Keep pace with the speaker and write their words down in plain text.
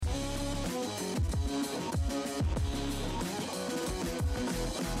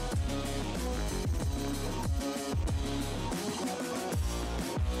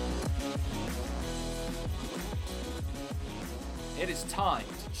It's time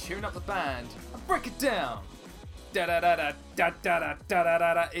to tune up the band and break it down. Da da da da da da da da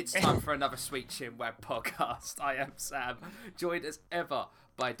da da. It's time for another Sweet Chinwag podcast. I am Sam, joined as ever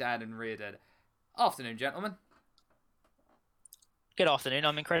by Dan and Reardon. Afternoon, gentlemen. Good afternoon.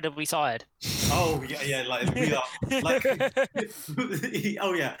 I'm incredibly tired. Oh yeah, like we are. Like,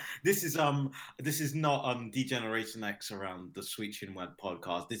 oh yeah, this is not Degeneration X around the Sweet Chinwag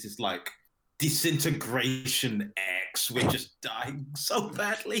podcast. This is like Disintegration X. We're just dying so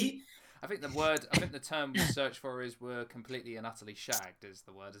badly. I think the term we search for is we're completely and utterly shagged. Is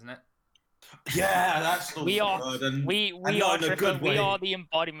the word, isn't it? Yeah, that's the word. We are the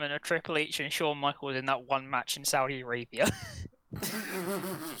embodiment of Triple H and Shawn Michaels in that one match in Saudi Arabia.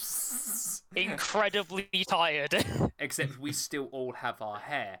 Incredibly tired. Except we still all have our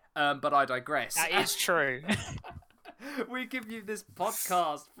hair. But I digress. That is true. We give you this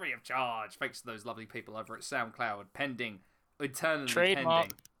podcast free of charge, thanks to those lovely people over at SoundCloud, eternally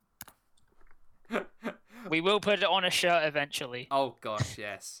Trademark. pending. We will put it on a shirt eventually. Oh gosh,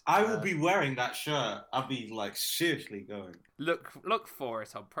 yes. I will be wearing that shirt. I'll be like seriously going. Look for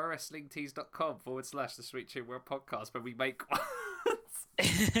it on prowrestlingtees.com/the Sweet Chinwag podcast where we make one.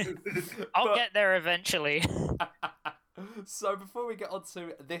 I'll get there eventually. So before we get on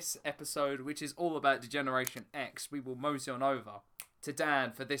to this episode, which is all about Degeneration X, we will mosey on over to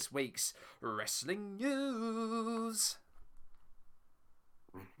Dan for this week's wrestling news.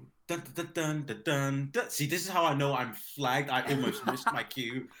 Dun, dun, dun, dun, dun, dun. See, this is how I know I'm flagged. I almost missed my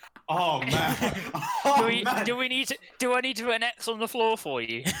cue. Oh man! Do I need to put an X on the floor for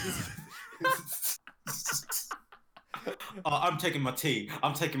you? I'm taking my tea.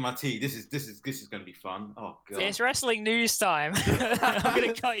 This is gonna be fun. Oh god! It's wrestling news time. I'm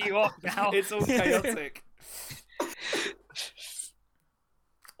gonna cut you off now. It's all chaotic.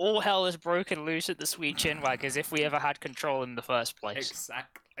 All hell is broken loose at the Sweet Chinwag, as if we ever had control in the first place.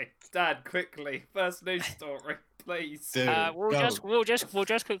 Exactly. Dan, quickly, first news story, please. Dude, we'll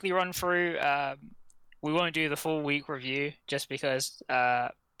just quickly run through. We won't do the full week review just because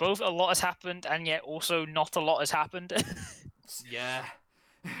both a lot has happened and yet also not a lot has happened. Yeah.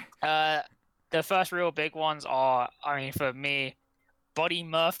 The first real big ones are, I mean, for me, Buddy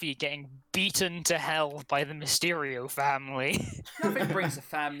Murphy getting beaten to hell by the Mysterio family. Nothing brings a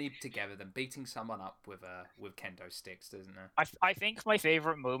family together than beating someone up with kendo sticks, doesn't there? I think my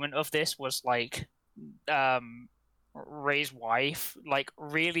favorite moment of this was like Ray's wife like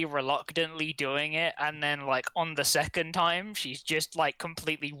really reluctantly doing it, and then like on the second time she's just like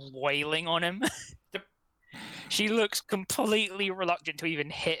completely wailing on him. Yep. She looks completely reluctant to even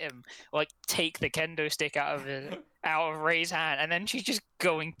hit him, like take the kendo stick out of Ray's hand, and then she's just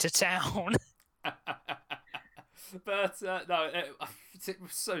going to town. But no, it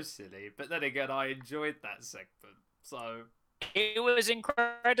was so silly. But then again, I enjoyed that segment. So it was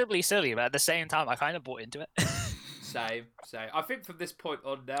incredibly silly, but at the same time, I kind of bought into it. Same. I think from this point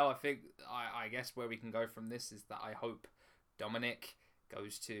on now, I guess where we can go from this is that I hope Dominic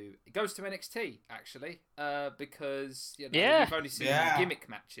goes to NXT actually, because we've only seen gimmick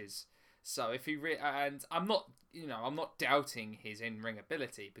matches. So if he and I'm not doubting his in-ring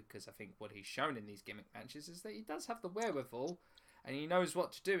ability, because I think what he's shown in these gimmick matches is that he does have the wherewithal and he knows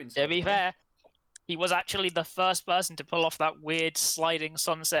what to do. To be fair, he was actually the first person to pull off that weird sliding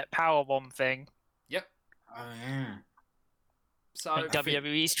sunset powerbomb thing. Yep. Oh yeah. So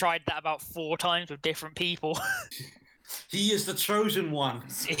WWE's tried that about 4 times with different people. He is the chosen one.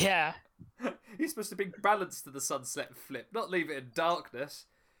 Yeah. He's supposed to bring balance to the sunset flip, not leave it in darkness.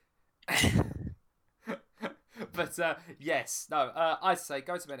 But yes, no, I'd say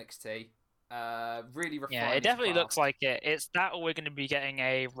go to NXT. Really refine. Yeah, it definitely looks like it. It's that, or we're going to be getting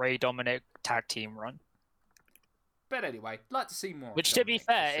a Ray Dominic tag team run. But anyway, like to see more. Which, to be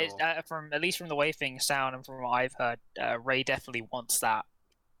fair, is from at least from the way things sound and from what I've heard, Ray definitely wants that.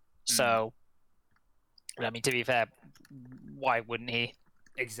 So, I mean, to be fair, why wouldn't he?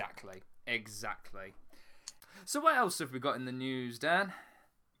 Exactly. So what else have we got in the news, Dan?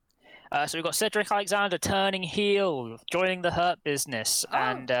 So we've got Cedric Alexander turning heel, joining the Hurt Business,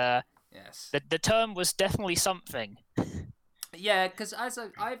 and yes, the term was definitely something. Yeah, because as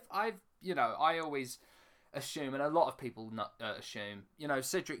I always assume, and a lot of people not assume,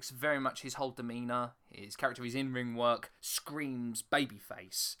 Cedric's very much his whole demeanor, his character, his in-ring work screams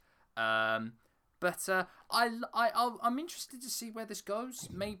babyface. But I'm interested to see where this goes.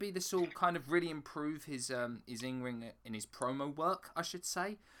 Maybe this will kind of really improve his in-ring and his promo work, I should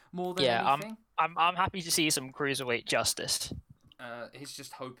say, more than anything. I'm happy to see some cruiserweight justice. He's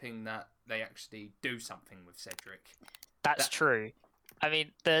just hoping that they actually do something with Cedric. That's true. I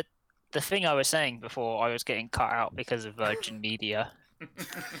mean, the the thing I was saying before I was getting cut out because of Virgin Media.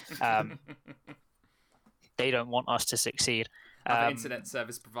 They don't want us to succeed. Other internet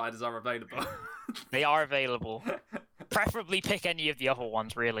service providers are available. They are available. Preferably pick any of the other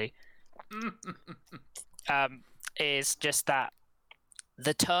ones, really. Is just that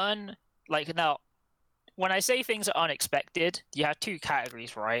the turn, like, now, when I say things are unexpected, you have two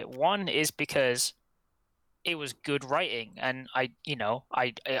categories, right? One is because it was good writing, and I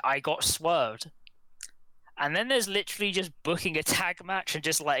got swerved. And then there's literally just booking a tag match and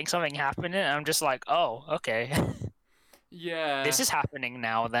just letting something happen, and I'm just like, oh, okay. Yeah. This is happening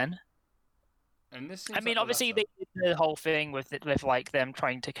now, then. And this I mean, obviously, they did the whole thing with like them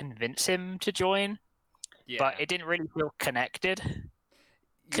trying to convince him to join, but it didn't really feel connected.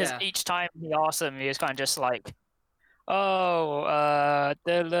 Because each time he asked him, he was kind of just like, "Oh, I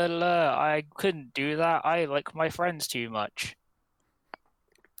couldn't do that. I like my friends too much."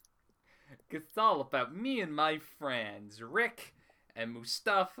 It's all about me and my friends, Rick and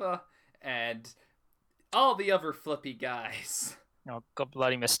Mustafa and all the other flippy guys. Oh, God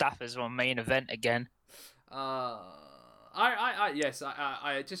bloody Mustafa's on main event again. Yes,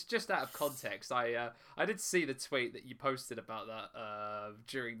 I just out of context, I did see the tweet that you posted about that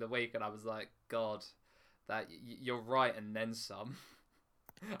during the week, and I was like, God, that you're right, and then some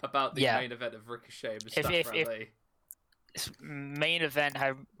about the main event of Ricochet Mustafa Ali. Main event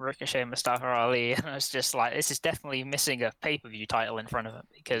had Ricochet Mustafa Ali, and I was just like, this is definitely missing a pay-per-view title in front of it,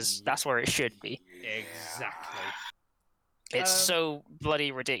 because that's where it should be. Exactly. It's so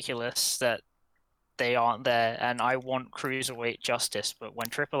bloody ridiculous that they aren't there, and I want Cruiserweight justice, but when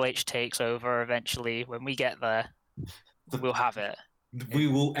Triple H takes over eventually, when we get there, we'll have it. We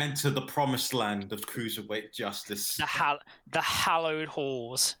will enter the promised land of Cruiserweight justice. The hallowed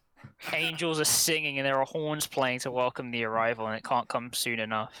halls. Angels are singing and there are horns playing to welcome the arrival, and it can't come soon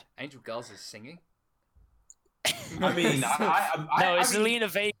enough. Angel Garza's singing? I mean, it's Zelina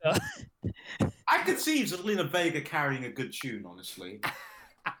Vega. I could see Zelina Vega carrying a good tune, honestly.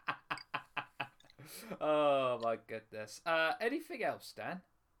 Oh my goodness. Anything else, Dan?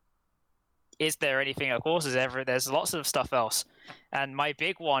 Is there anything? Of course, there's lots of stuff else. And my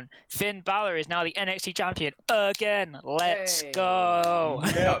big one, Finn Balor is now the NXT champion again. Let's go.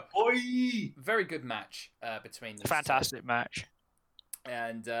 Yeah, boy. Very good match between them. Fantastic match.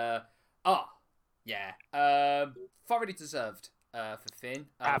 And thoroughly deserved for Finn.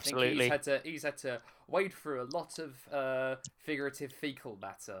 Absolutely. I think he's had to wade through a lot of figurative fecal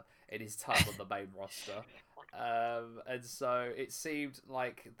matter in his time on the main roster. And so it seemed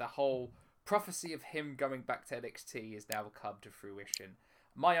like the whole prophecy of him going back to NXT has now come to fruition.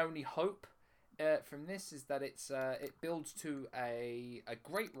 My only hope from this is that it builds to a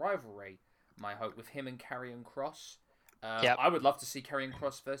great rivalry. My hope with him and Karrion Kross. I would love to see Karrion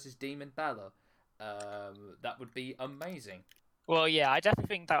Kross versus Demon Balor. That would be amazing. Well, yeah, I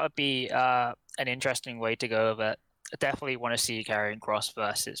definitely think that would be an interesting way to go with it. I definitely want to see Karrion Kross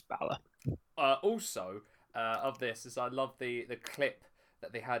versus Balor. Also, of this, is I love the clip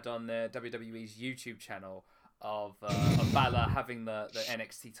that they had on WWE's YouTube channel of Balor having the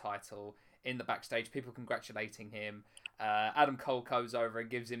NXT title in the backstage, people congratulating him. Adam Cole goes over and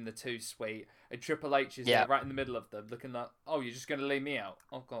gives him the 2-sweet, and Triple H is there right in the middle of them, looking like, oh, you're just going to leave me out?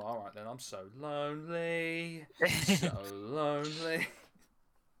 Oh, God, all right then, I'm so lonely. So lonely.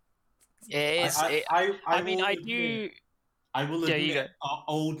 It is. I will admit, our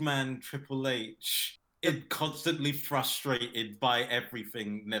old man Triple H is constantly frustrated by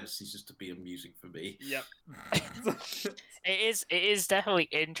everything, never ceases to be amusing for me. Yep. It is definitely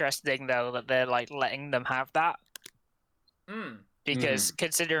interesting though that they're like letting them have that. Because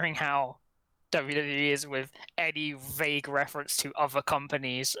considering how WWE is with any vague reference to other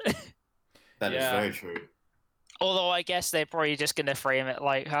companies. That is very true. Although I guess they're probably just going to frame it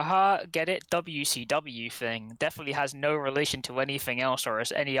like, haha, get it? WCW thing. Definitely has no relation to anything else or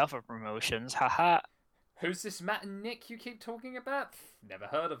any other promotions. Haha. Who's this Matt and Nick you keep talking about? Never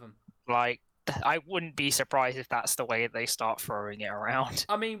heard of them. Like, I wouldn't be surprised if that's the way they start throwing it around.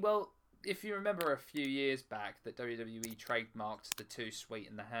 I mean, well, if you remember a few years back that WWE trademarked the 2-sweet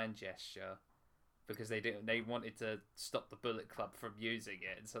and the hand gesture because they wanted to stop the Bullet Club from using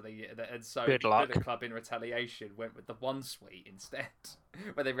it, and so Good luck. Bullet Club in retaliation went with the 1-sweet instead,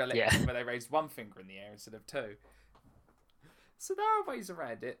 where they raised one finger in the air instead of two. So there are ways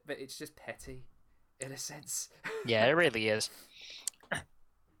around it, but it's just petty, in a sense. Yeah, it really is.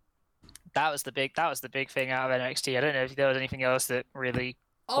 That was the big thing out of NXT. I don't know if there was anything else that really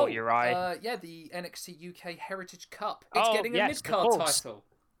caught your eye. The NXT UK Heritage Cup. It's getting a mid-card title.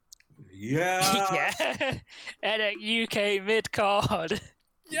 Yeah. And a UK mid-card.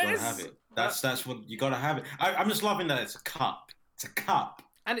 You gotta have it. That's what you gotta have it. I'm just loving that it's a cup. It's a cup.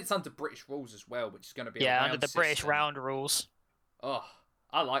 And it's under British rules as well, which is going to be under the British round rules. Oh,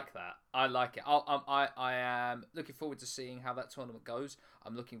 I like that. I like it. I am looking forward to seeing how that tournament goes.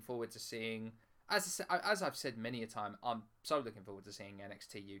 I'm looking forward to seeing, as I've said many a time, I'm so looking forward to seeing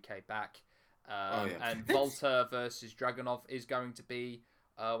NXT UK back. And Volta versus Dragunov is going to be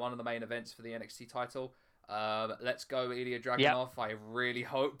one of the main events for the NXT title. Let's go, Ilya Dragunov. Yep. I really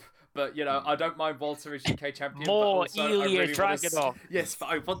hope. But, I don't mind Walter as UK champion. More but also Ilya Dragunov. Yes, but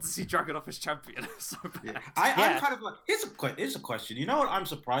I want to see Dragunov as champion so bad. Yeah. I'm kind of like, here's a question. You know what I'm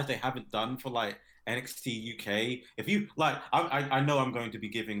surprised they haven't done for, like, NXT UK? If you, like, I know I'm going to be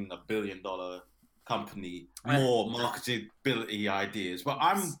giving $1 billion company more marketability ideas, but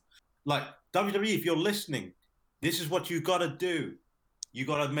I'm, like, WWE, if you're listening, this is what you got to do. You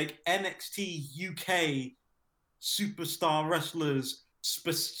got to make NXT UK superstar wrestlers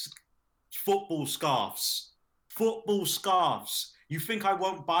football scarves. Football scarves. You think I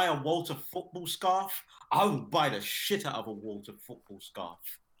won't buy a Walter football scarf? I will buy the shit out of a Walter football scarf.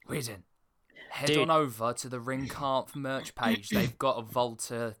 Whedon, head on over to the Ring Carp merch page. They've got a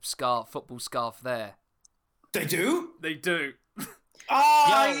Volta football scarf there. They do? They do.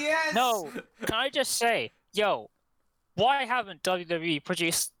 Yes! No, can I just say, why haven't WWE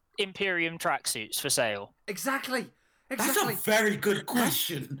produced Imperium tracksuits for sale? Exactly. That's a very good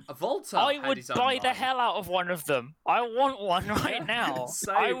question. A Volta. I would buy the hell out of one of them. I want one right now.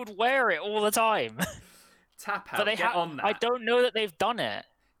 I would wear it all the time. Tap Out, but get on that. I don't know that they've done it.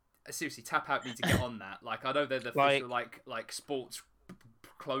 Seriously, Tap Out need to get on that. Like, I know they're the official like sports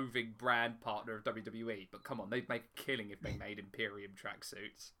clothing brand partner of WWE, but come on, they'd make a killing if they made Imperium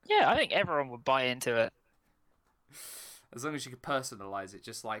tracksuits. Yeah, I think everyone would buy into it. As long as you could personalize it,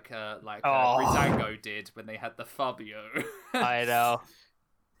 just like Rizango did when they had the Fabio. I know.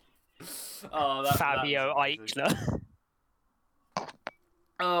 Fabio Eichler.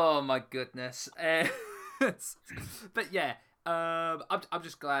 Oh my goodness. But yeah, I'm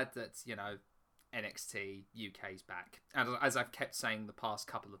just glad that NXT UK's back, and as I've kept saying the past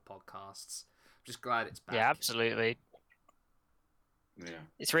couple of podcasts, I'm just glad it's back. Yeah, absolutely. Yeah,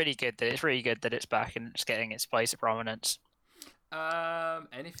 it's really good that it's back and it's getting its place of prominence.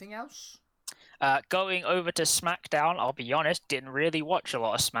 Anything else? Going over to SmackDown, I'll be honest, didn't really watch a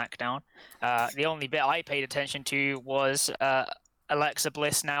lot of SmackDown. The only bit I paid attention to was Alexa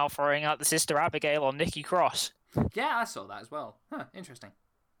Bliss now throwing out the Sister Abigail on Nikki Cross. Yeah, I saw that as well. Huh, interesting.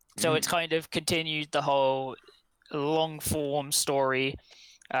 So it's kind of continued the whole long-form story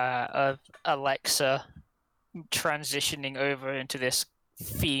of Alexa transitioning over into this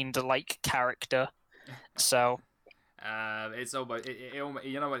fiend-like character. So it's almost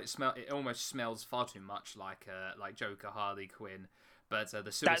it almost smells far too much like Joker, Harley Quinn, but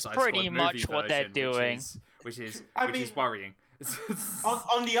the Suicide That's pretty Squad much movie what version, they're doing, which is worrying.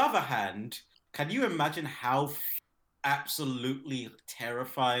 on the other hand, can you imagine how absolutely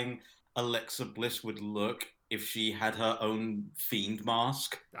terrifying Alexa Bliss would look if she had her own fiend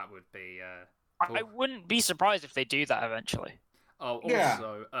mask? That would be. Cool. I wouldn't be surprised if they do that eventually. Oh,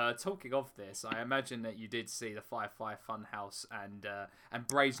 also, talking of this, I imagine that you did see the Firefly Funhouse and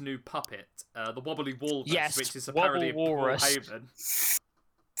Bray's new puppet, the Wobbly Walrus, which is apparently Paul Heyman.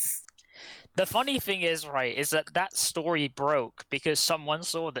 The funny thing is that story broke because someone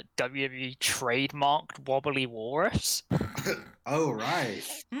saw that WWE trademarked Wobbly Walrus. Oh, right.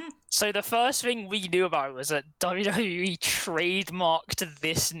 So the first thing we knew about it was that WWE trademarked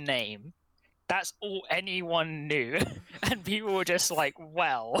this name. That's all anyone knew. And people were just like,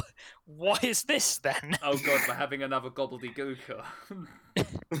 well, what is this then? Oh god, we're having another gobbledygooker.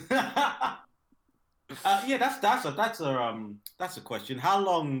 Yeah, that's a question. How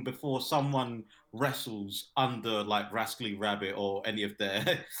long before someone wrestles under like Rascally Rabbit or any of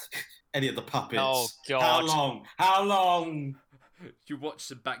the puppets? Oh god. How long? You watch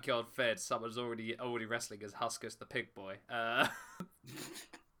some Backyard Fed, someone's already wrestling as Huskus the Pig Boy.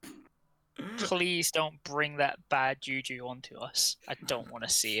 Please don't bring that bad juju onto us. I don't want to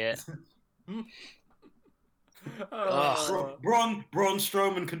see it. Braun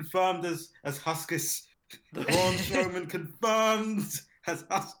Strowman confirmed as Huskus. Braun Strowman confirmed as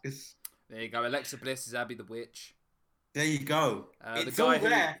Huskus. There you go. Alexa Bliss is Abby the Witch. There you go.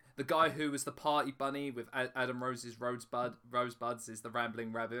 The guy who was the party bunny with Adam Rose's Rosebuds is the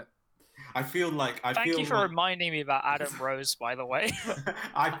Rambling Rabbit. Thank you for reminding me about Adam Rose, by the way.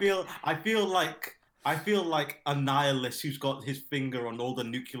 I feel like a nihilist who's got his finger on all the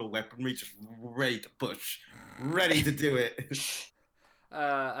nuclear weaponry, just ready to push, ready to do it.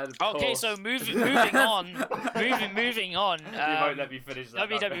 And of Okay, course... so moving on. Moving on. You won't let me finish that.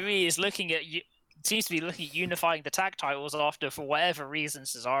 WWE is looking at seems to be looking at unifying the tag titles after, for whatever reason,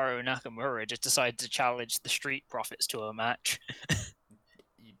 Cesaro and Nakamura just decided to challenge the Street Profits to a match.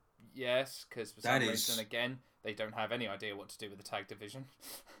 Yes, because for some reason, again, they don't have any idea what to do with the tag division.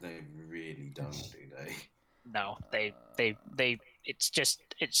 They really don't, do they? No, they it's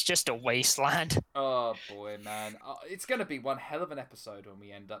just a wasteland. Oh boy, man, it's gonna be one hell of an episode when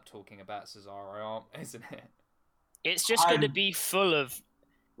we end up talking about Cesaro, isn't it? It's just gonna be full of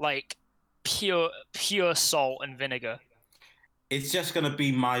like pure salt and vinegar. It's just gonna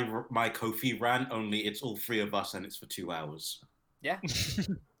be my Kofi rant. Only it's all three of us, and it's for 2 hours. Yeah.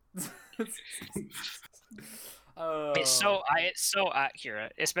 It's so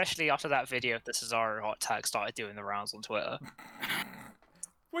accurate, especially after that video of the Cesaro hot tag started doing the rounds on Twitter.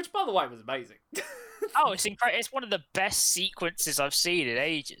 Which, by the way, was amazing. Oh, it's incredible! It's one of the best sequences I've seen in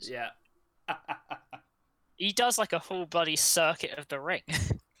ages. Yeah. He does like a full bloody circuit of the ring.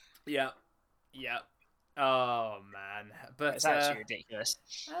 Yeah. Oh man, but it's actually ridiculous.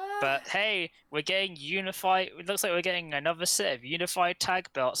 But hey, we're getting unified. It looks like we're getting another set of unified tag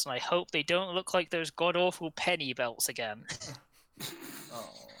belts, and I hope they don't look like those god awful penny belts again.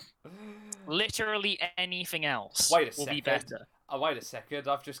 Literally anything else will be better. Oh, wait a second.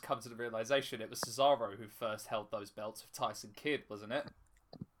 I've just come to the realization it was Cesaro who first held those belts with Tyson Kidd, wasn't it?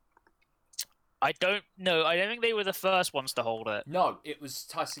 I don't know. I don't think they were the first ones to hold it. No, it was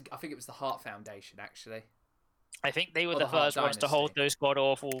Tyson. I think it was the Hart Foundation, actually. I think they were the first ones to hold those god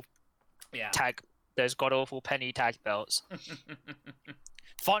awful penny tag belts.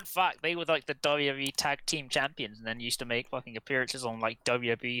 Fun fact: they were like the WWE tag team champions, and then used to make fucking appearances on like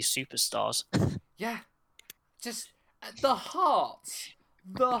WWE Superstars. Yeah, just the Hearts.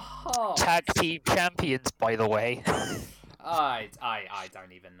 Tag team champions, by the way. I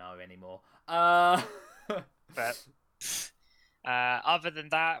don't even know anymore. But other than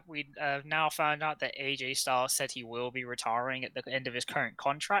that, we now found out that AJ Styles said he will be retiring at the end of his current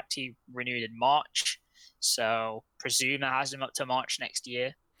contract. He renewed in March, so presume that has him up to March next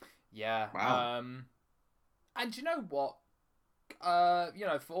year. Yeah. Wow. And you know what?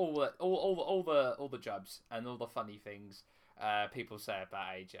 For all the jabs and all the funny things people say about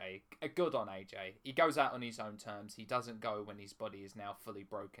AJ, good on AJ. He goes out on his own terms. He doesn't go when his body is now fully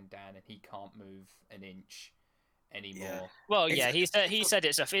broken down and he can't move an inch anymore. Yeah. Well, yeah, he said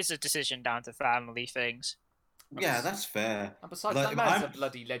it's a decision down to family things. Yeah, that's fair. And besides, that man's a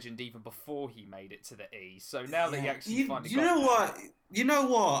bloody legend even before he made it to the E. So now that he actually finally got You know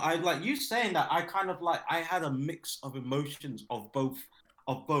what? I like you saying that. I kind of like. I had a mix of emotions of both.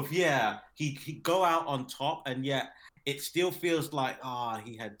 Yeah, he go out on top, and yet it still feels like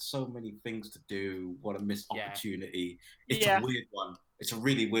he had so many things to do. What a missed opportunity. It's a weird one. It's a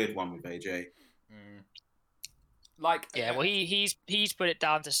really weird one with AJ. Mm. Well, he's put it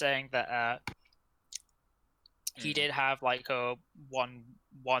down to saying that he did have like a one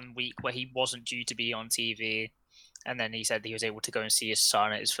week where he wasn't due to be on TV, and then he said he was able to go and see his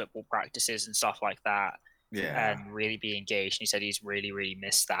son at his football practices and stuff like that. Yeah, and really be engaged. And he said he's really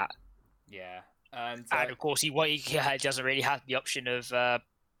missed that. Yeah, and of course he doesn't really have the option of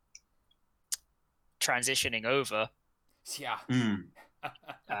transitioning over. Yeah,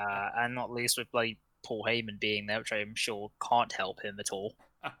 and not least with bloody Paul Heyman being there, which I'm sure can't help him at all.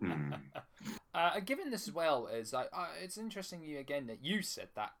 Given this as well is it's interesting that you said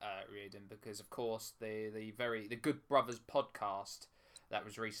that, Reardon, because of course the Good Brothers podcast that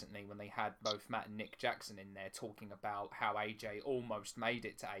was recently when they had both Matt and Nick Jackson in there talking about how AJ almost made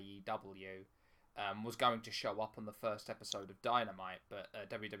it to AEW, was going to show up on the first episode of Dynamite, but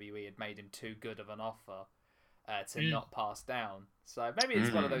WWE had made him too good of an offer to not pass down. So maybe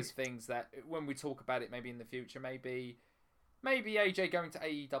it's one of those things that when we talk about it, maybe in the future, maybe AJ going to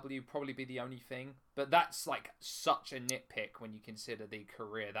AEW probably be the only thing, but that's like such a nitpick when you consider the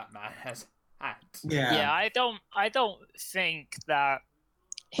career that man has had. Yeah, I don't think that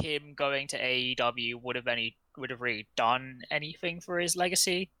him going to AEW would have really done anything for his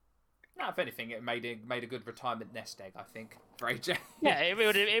legacy. No, if anything, it made a good retirement nest egg, I think, for AJ. Yeah, it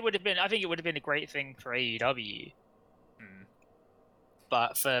would have been. I think it would have been a great thing for AEW.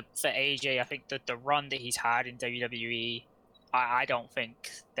 But for AJ, I think that the run that he's had in WWE, I don't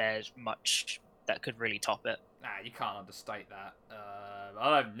think there's much that could really top it. Nah, you can't understate that.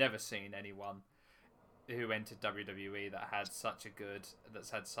 I've never seen anyone who entered WWE that's had such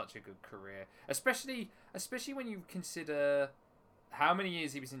a good career, especially when you consider how many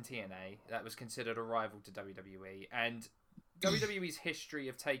years he was in TNA. That was considered a rival to WWE, and WWE's history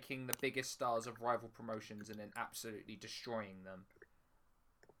of taking the biggest stars of rival promotions and then absolutely destroying them.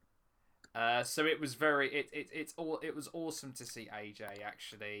 So it was it was awesome to see AJ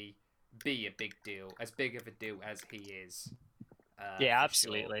actually be a big deal, as big of a deal as he is. Yeah,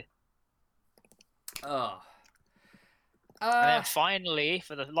 absolutely. Sure. Oh. And then finally,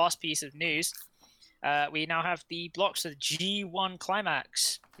 for the last piece of news, we now have the blocks of G1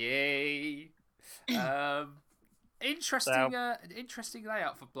 Climax. Yay! Interesting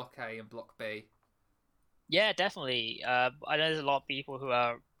layout for Block A and Block B. Yeah, definitely. I know there's a lot of people who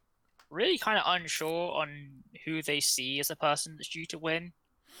are really kind of unsure on who they see as a person that's due to win.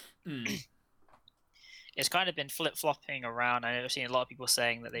 It's kind of been flip-flopping around. I've seen a lot of people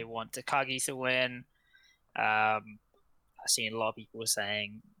saying that they want Takagi to win. I've seen a lot of people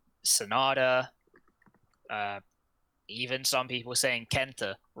saying Sonata. Even some people saying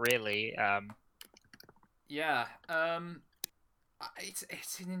Kenta, really. Yeah.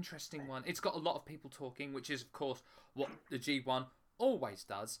 It's an interesting one. It's got a lot of people talking, which is, of course, what the G1 always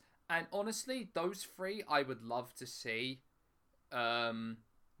does. And honestly, those three I would love to see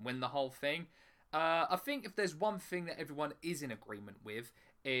win the whole thing. I think if there's one thing that everyone is in agreement with,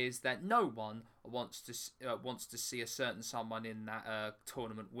 is that no one wants to see a certain someone in that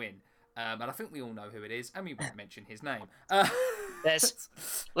tournament win. And I think we all know who it is, and we won't mention his name. Let's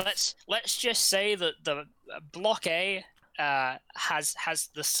just say that the Block A has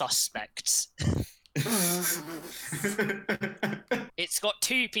the suspects. It's got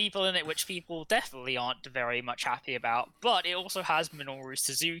two people in it, which people definitely aren't very much happy about, but it also has Minoru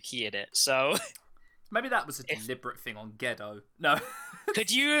Suzuki in it, so... Maybe that was a deliberate thing on Gedo. No. Could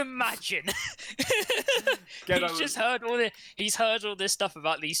you imagine? He's heard all this stuff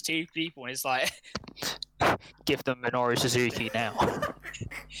about these two people, and he's like, give them Minoru Suzuki now.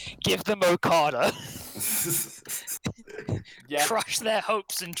 Give them Okada. Yeah. Crush their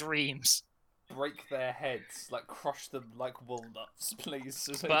hopes and dreams. Break their heads, like crush them like walnuts, please.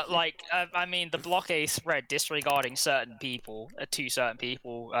 Suzuki. But like, I mean, the Block A spread disregarding certain people, two certain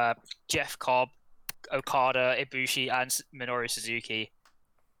people, Jeff Cobb, Okada, Ibushi, and Minoru Suzuki.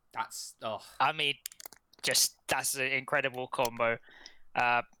 That's I mean, that's an incredible combo.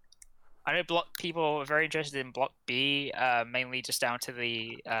 I know people are very interested in Block B, mainly just down to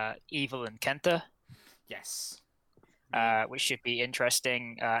the Evil and Kenta. Yes. Which should be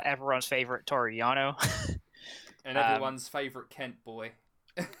interesting. Everyone's favorite Toru Yano. And everyone's favorite Kent boy.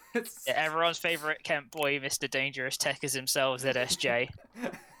 Yeah, everyone's favorite Kent boy, Mr. Dangerous Tekkers himself, ZSJ.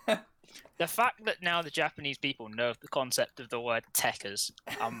 The fact that now the Japanese people know the concept of the word Tekkers,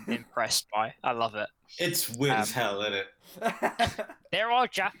 I'm impressed by. I love it. It's weird as hell, isn't it? There are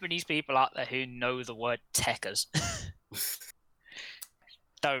Japanese people out there who know the word Tekkers.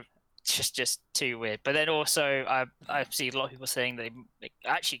 So, just too weird. But then also, I've seen a lot of people saying they're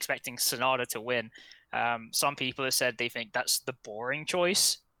actually expecting Sonata to win. Some people have said they think that's the boring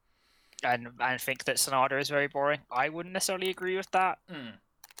choice, and think that Sonata is very boring. I wouldn't necessarily agree with that.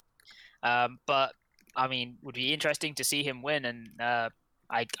 But I mean, would be interesting to see him win, and I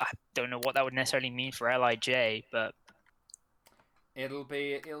don't know what that would necessarily mean for LIJ, but it'll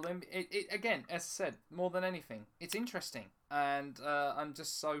again, as I said, more than anything, it's interesting, and I'm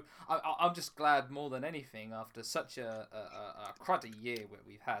just glad more than anything after such a cruddy year where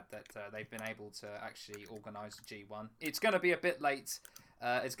we've had that they've been able to actually organise the G1. It's going to be a bit late.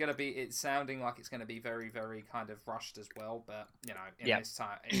 It's sounding like it's going to be very, very kind of rushed as well, but, you know, in this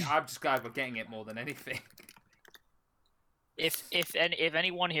time, I'm just glad we're getting it more than anything. If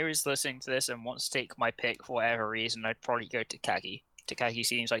anyone here is listening to this and wants to take my pick for whatever reason, I'd probably go Takagi. Takagi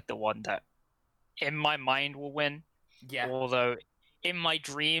seems like the one that, in my mind, will win. Yeah. Although, in my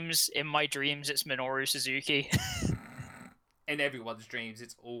dreams, it's Minoru Suzuki. In everyone's dreams,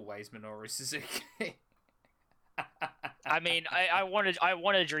 it's always Minoru Suzuki. I mean, I want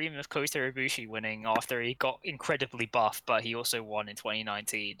to dream of Kota Ibushi winning after he got incredibly buff, but he also won in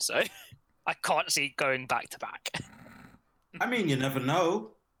 2019, so I can't see going back to back. I mean, you never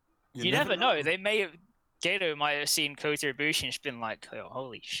know. You never know. Gato might have seen Kota Ibushi and just been like, oh,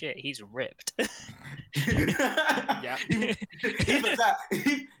 holy shit, he's ripped. Yeah.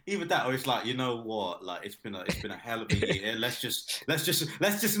 Even that, or it's like, you know what? Like, it's been a hell of a year. Let's just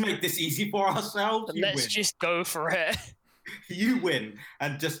make this easy for ourselves. Let's just go for it. You win,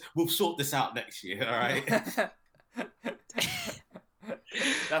 and we'll sort this out next year. All right.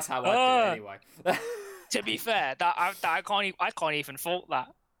 That's how I do it anyway. To be fair, I can't even fault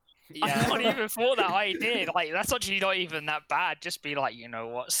that. Yeah. I can't even fault that I did. Like, that's actually not even that bad. Just be like, you know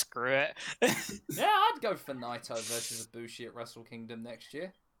what, screw it. Yeah, I'd go for Naito versus Ibushi at Wrestle Kingdom next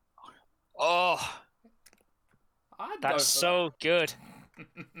year. Oh, that's so good.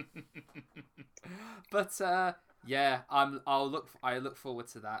 But Yeah, I look forward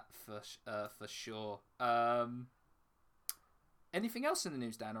to that for sure. Anything else in the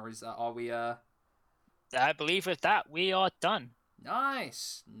news, Dan, or are we? I believe with that we are done.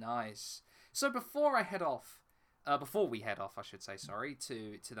 Nice. So before we head off, I should say, sorry,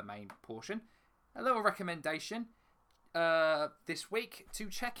 to the main portion, a little recommendation this week to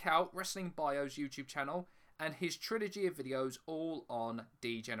check out Wrestling Bio's YouTube channel and his trilogy of videos all on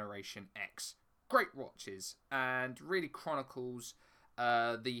D-Generation X. Great watches and really chronicles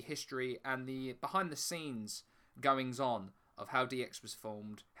the history and the behind-the-scenes goings-on of how DX was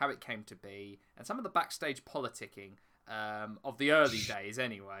formed, how it came to be, and some of the backstage politicking of the early days,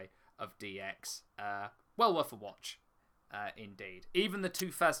 anyway, of DX. Well worth a watch, indeed. Even the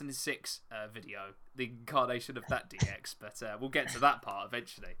 2006 video, the incarnation of that DX, but we'll get to that part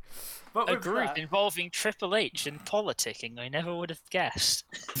eventually. But a group involving Triple H and politicking, I never would have guessed.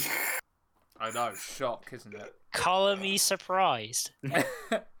 I know, shock, isn't it? Colour me surprised.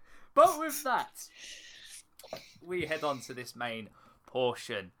 But with that, we head on to this main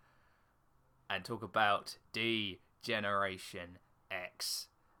portion and talk about D-Generation X.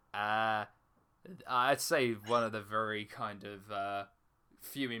 I'd say one of the very kind of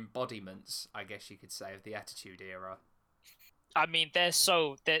few embodiments, I guess you could say, of the Attitude Era. I mean, they're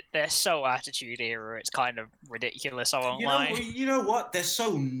so Attitude Era. It's kind of ridiculous. I won't lie. You know what? They're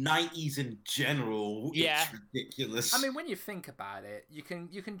so 90s in general. Yeah. It's ridiculous. I mean, when you think about it, you can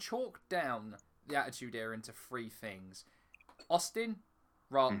chalk down the Attitude Era into three things: Austin,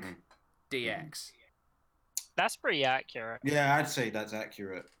 Rock, DX. That's pretty accurate. Yeah, I'd say that's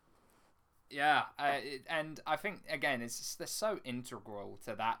accurate. Yeah, and I think again, it's just, they're so integral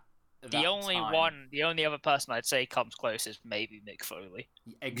to that. The only other person I'd say comes close is maybe Mick Foley.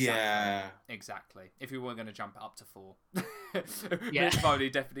 Exactly. Yeah. Exactly. If we were going to jump it up to 4, Yeah. Mick Foley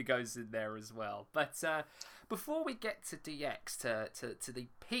definitely goes in there as well. But before we get to DX, to the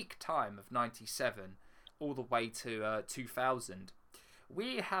peak time of '97, all the way to 2000,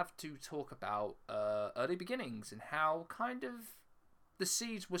 we have to talk about early beginnings and how kind of the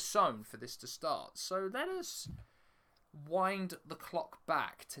seeds were sown for this to start. So let us wind the clock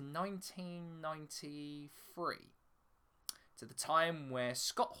back to 1993, to the time where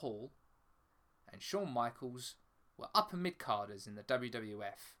Scott Hall and Shawn Michaels were upper mid-carders in the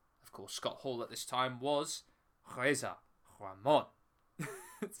WWF. Of course, Scott Hall at this time was Reza Ramon.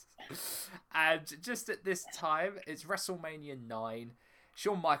 And just at this time, it's WrestleMania 9.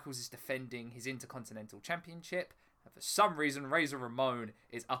 Shawn Michaels is defending his Intercontinental Championship, and for some reason, Razor Ramon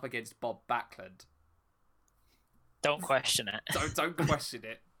is up against Bob Backlund. Don't question it. Don't question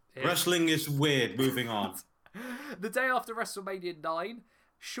it. Wrestling is weird. Moving on. The day after WrestleMania 9,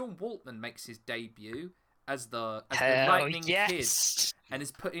 Sean Waltman makes his debut as the Lightning Kid and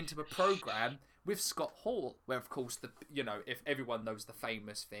is put into a program with Scott Hall, where of course if everyone knows the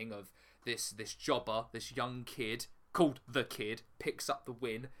famous thing of this jobber, this young kid called the Kid, picks up the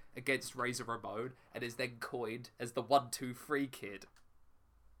win against Razor Ramon and is then coined as the 1-2-3 Kid.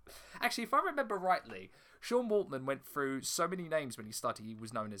 Actually, if I remember rightly, Sean Waltman went through so many names when he started. He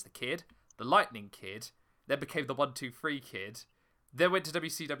was known as the Kid, the Lightning Kid, then became the 1-2-3 Kid, then went to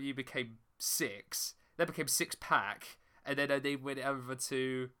WCW, became Six, then became Six Pack, and then they went over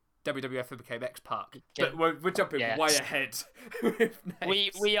to WWF and became X Pac. But we're jumping way ahead.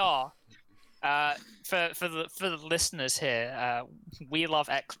 We are. For the listeners here, we love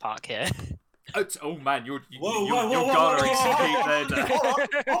X Pac here. Oh man, you're garnering some heat there, Dan.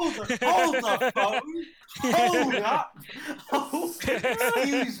 Hold the phone. Hold up.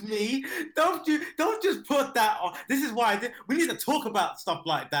 Excuse me. Don't just put that on. This is why we need to talk about stuff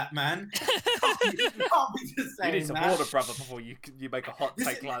like that, man. You can't be just saying you need some that. water, brother, before you make a hot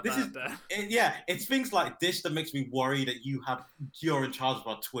take like that. It's things like this that makes me worry that you're in charge of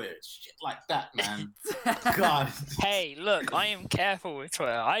our Twitter. It's shit like that, man. God. Hey, look, I am careful with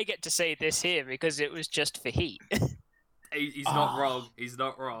Twitter. I get to say this here because it was just for heat. He's not wrong. He's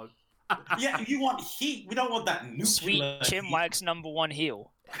not wrong. Yeah, you want heat. We don't want that nuclear Sweet Chinwag's #1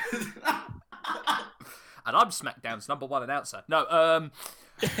 heel. And I'm SmackDown's #1 announcer. No,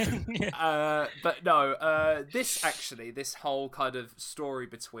 but no, this whole kind of story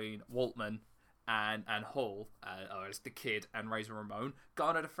between Waltman and Hall, or as the Kid and Razor Ramon,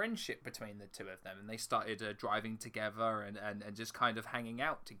 garnered a friendship between the two of them, and they started driving together and just kind of hanging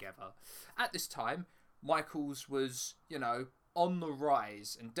out together. At this time, Michaels was, on the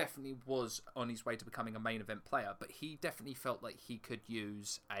rise and definitely was on his way to becoming a main event player, but he definitely felt like he could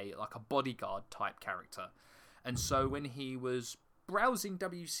use a bodyguard type character. And so when he was browsing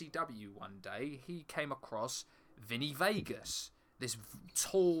WCW one day, he came across Vinny Vegas, this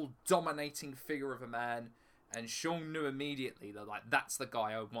tall, dominating figure of a man, And Sean knew immediately that, like, that's the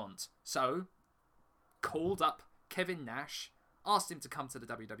guy I want. So, called up Kevin Nash, asked him to come to the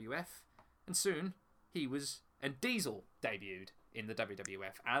WWF, and soon and Diesel debuted in the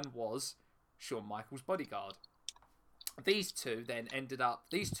WWF and was Shawn Michaels' bodyguard. These two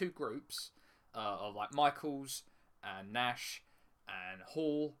groups of, like, Michaels and Nash and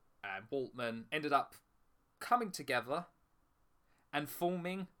Hall and Waltman ended up coming together and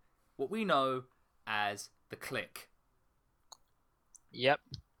forming what we know as the Clique. Yep.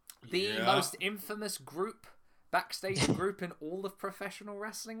 The most infamous backstage group in all of professional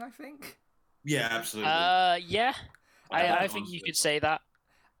wrestling, I think. Yeah, absolutely. Yeah. I think you could say that.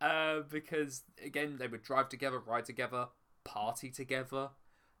 Because, again, they would drive together, ride together, party together.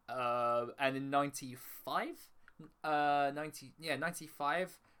 And in 95,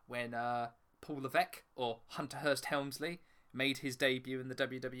 when Paul Levesque, or Hunter Hearst Helmsley, made his debut in the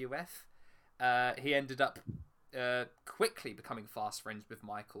WWF, he ended up quickly becoming fast friends with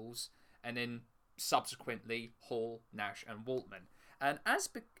Michaels, and then subsequently Hall, Nash, and Waltman. And as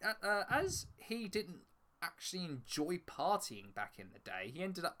he didn't actually enjoy partying back in the day, he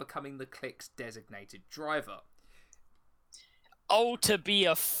ended up becoming the Clique's designated driver. Oh, to be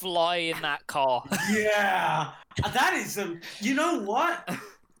a fly in that car. Yeah, that is you know what?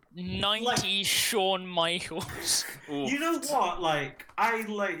 90s Shawn Michaels. You know what? Like,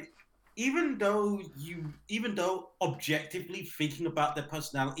 even though objectively thinking about their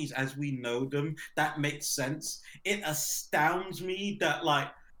personalities as we know them, that makes sense. It astounds me that, like,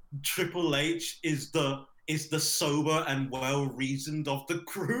 Triple H is the sober and well reasoned of the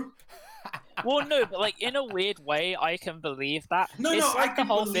group. Well, no, but, like, in a weird way, I can believe that. It's like the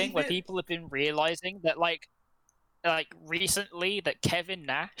whole thing where people have been realizing that, like recently, that Kevin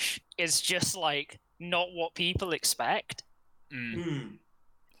Nash is just, like, not what people expect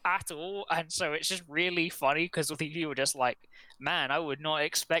at all, and so it's just really funny because people were just like, man, I would not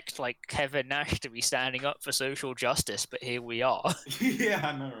expect, like, Kevin Nash to be standing up for social justice, but here we are. Yeah,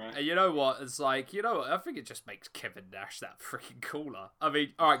 I know, right? And you know what? It's like, you know what? I think it just makes Kevin Nash that freaking cooler. I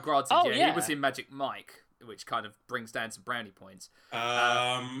mean, all right, granted, he was in Magic Mike, which kind of brings down some brownie points.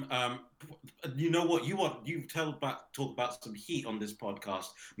 You know what? You talk about some heat on this podcast.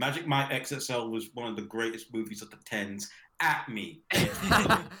 Magic Mike XXL was one of the greatest movies of the 10s. At me.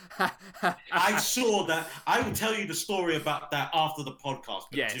 I saw that. I will tell you the story about that after the podcast.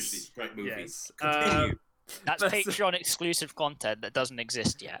 But yes. It's a great movie. Yes. Continue. That's Patreon exclusive content that doesn't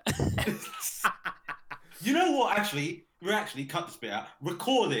exist yet. You know what? Actually, cut this bit out.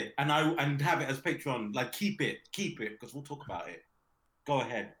 Record it and have it as Patreon. Like, keep it, because we'll talk about it. Go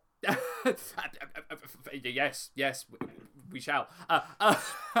ahead. Yes, we shall.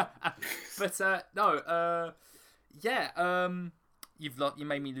 But no. Yeah, you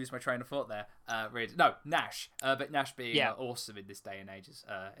made me lose my train of thought there. Nash. But Nash being awesome in this day and age is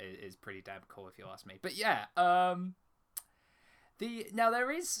pretty damn cool, if you ask me. But yeah, now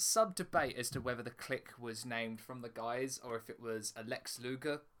there is some debate as to whether the Clique was named from the guys or if it was a Lex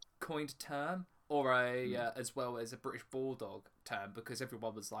Luger coined term or as well as a British Bulldog term, because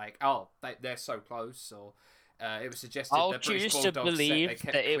everyone was like, oh, they're so close, or it was suggested I'll that British choose to Bulldogs believe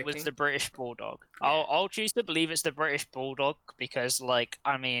that it was the British Bulldog. Yeah. I'll choose to believe it's the British Bulldog because, like,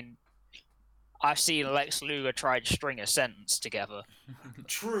 I mean, I've seen Lex Luger try to string a sentence together.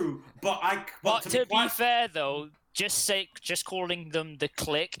 True, but to be fair though, just calling them the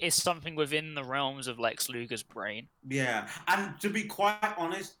Clique is something within the realms of Lex Luger's brain. Yeah, and to be quite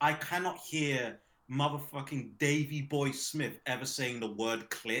honest, I cannot hear motherfucking Davey Boy Smith ever saying the word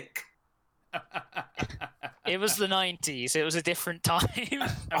clique. It was the 90s. It was a different time.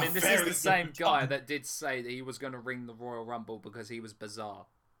 I mean, this is the same guy that did say that he was going to ring the Royal Rumble because he was bizarre.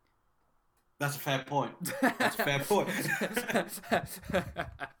 That's a fair point.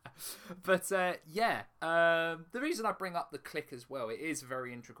 But the reason I bring up the Clique as well, it is a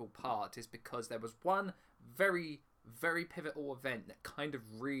very integral part, is because there was one very, very pivotal event that kind of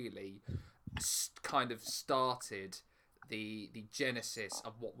really started the genesis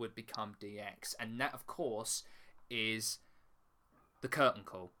of what would become DX, and that, of course, is the curtain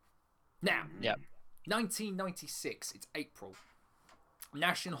call. Now, 1996, it's April.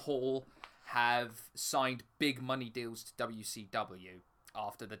 Nash and Hall have signed big money deals to WCW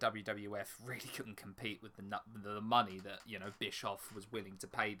after the WWF really couldn't compete with the money that, you know, Bischoff was willing to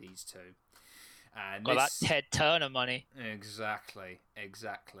pay these two. And that Ted Turner money. Exactly.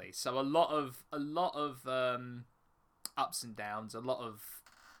 So a lot of ups and downs, a lot of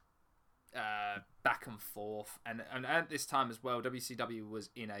back and forth, and at this time as well, WCW was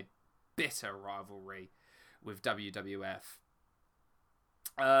in a bitter rivalry with WWF.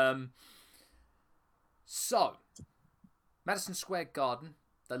 So, Madison Square Garden.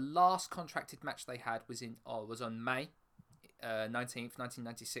 The last contracted match they had was on May 19th,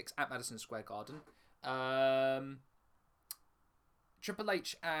 1996 at Madison Square Garden. Triple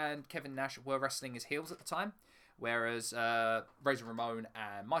H and Kevin Nash were wrestling as heels at the time, whereas Razor Ramon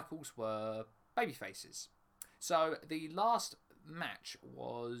and Michaels were babyfaces. So the last match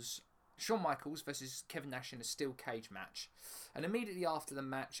was Shawn Michaels versus Kevin Nash in a steel cage match. And immediately after the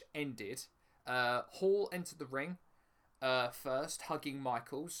match ended, Hall entered the ring first, hugging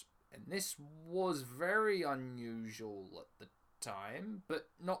Michaels. And this was very unusual at the time, but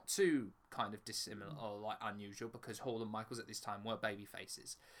not too kind of dissimilar or like unusual, because Hall and Michaels at this time were baby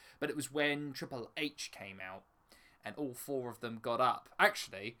faces. But it was when Triple H came out and all four of them got up.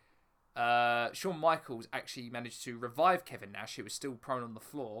 Actually, Shawn Michaels actually managed to revive Kevin Nash, who was still prone on the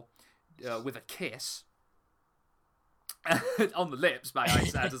floor, with a kiss on the lips, may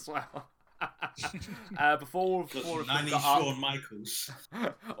I add as well. Before all four of them got up, Shawn Michaels.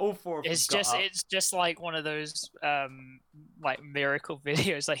 all four of them got up. It's just like one of those like miracle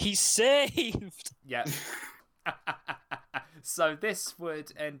videos, like he's saved. Yeah. So this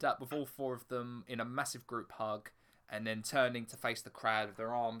would end up with all four of them in a massive group hug, and then turning to face the crowd with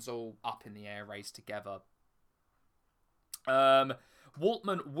their arms all up in the air, raised together.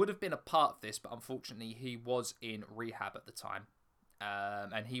 Waltman would have been a part of this, but unfortunately he was in rehab at the time.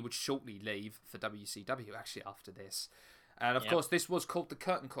 And he would shortly leave for WCW actually after this. And of course this was called the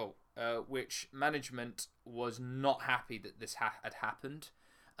Curtain Call, which management was not happy that this had happened.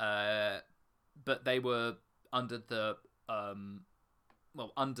 But they were under the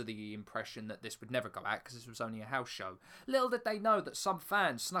impression that this would never go out because this was only a house show. Little did they know that some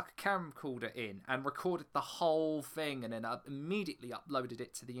fans snuck a camcorder in and recorded the whole thing and then immediately uploaded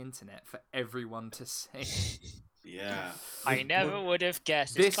it to the internet for everyone to see. Yeah. I never would have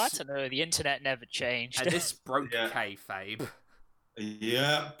guessed. It's glad to know the internet never changed. And this broke kayfabe.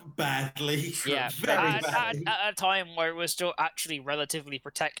 Yeah, badly. Yeah, very badly. At a time where it was still actually relatively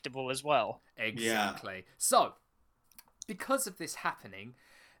protectable as well. Exactly. Yeah. So, because of this happening,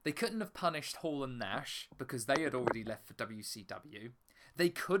 they couldn't have punished Hall and Nash because they had already left for WCW. They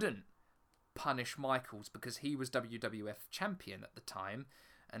couldn't punish Michaels because he was WWF champion at the time,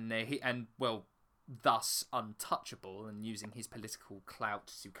 and thus untouchable and using his political clout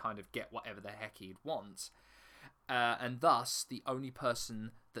to kind of get whatever the heck he'd want. And thus, the only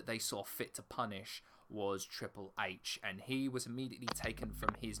person that they saw fit to punish was Triple H, and he was immediately taken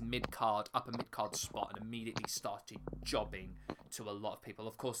from his upper mid-card spot and immediately started jobbing to a lot of people.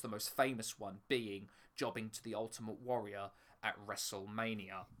 Of course, the most famous one being jobbing to the Ultimate Warrior at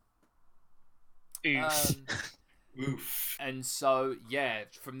WrestleMania. Oof. And so,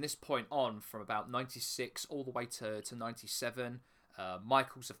 from this point on, from about 96 all the way to 97,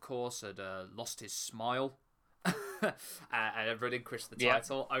 Michaels, of course, had lost his smile and relinquished the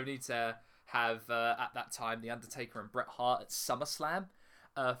title, only to have, at that time, The Undertaker and Bret Hart at SummerSlam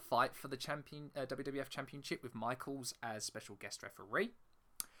fight for the WWF Championship with Michaels as special guest referee.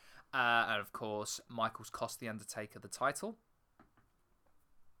 And, of course, Michaels cost The Undertaker the title.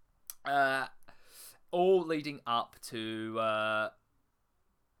 All leading up to,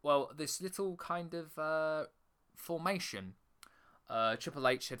 this little kind of formation. Triple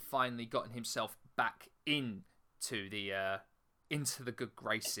H had finally gotten himself back into the good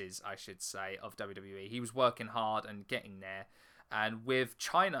graces, I should say, of WWE. He was working hard and getting there. And with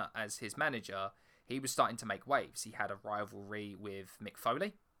Chyna as his manager, he was starting to make waves. He had a rivalry with Mick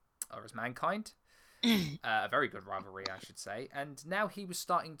Foley, or as Mankind. A very good rivalry, I should say. And now he was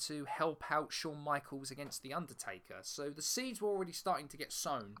starting to help out Shawn Michaels against The Undertaker. So the seeds were already starting to get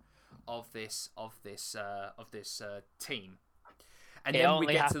sown of this team. And it then only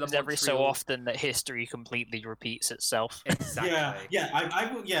we get to the happens every so Montreal... often that history completely repeats itself. Exactly.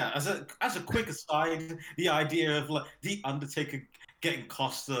 Yeah. As a quick aside, the idea of like The Undertaker getting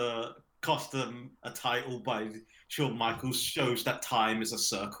cost a title by Shawn Michaels shows that time is a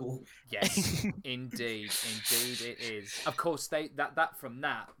circle. Yes, indeed it is. Of course, that from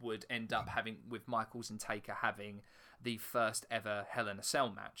that would end up having with Michaels and Taker having the first ever Hell in a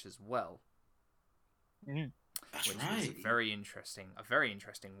Cell match as well. That's which right. was a very interesting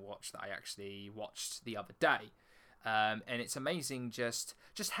watch that I actually watched the other day. And it's amazing just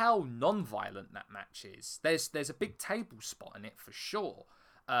how non-violent that match is. There's a big table spot in it for sure.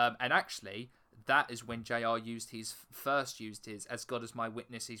 And actually, that is when JR used his "As God is my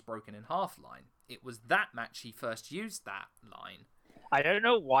witness, he's broken in half" line. It was that match he first used that line. I don't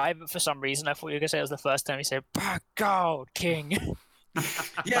know why, but for some reason I thought you were going to say it was the first time he said, "By God, King." Yeah,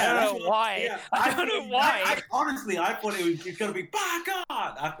 I don't that's know what- why. yeah, I don't know why. Honestly, I thought it was going to be back on.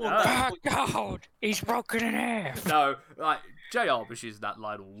 I thought that was God, he's broken in half. No, like JR was using that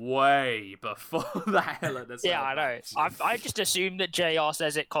line way before that Hell in a Cell Yeah, I know. match. I just assume that JR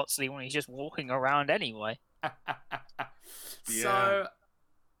says it constantly when he's just walking around anyway. So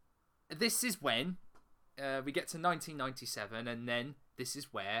this is when we get to 1997, and then this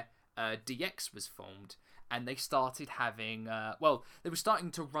is where DX was formed, and they started having they were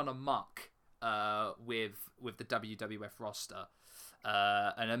starting to run amok with the WWF roster,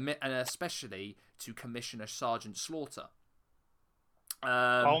 and especially to Commissioner Sergeant Slaughter.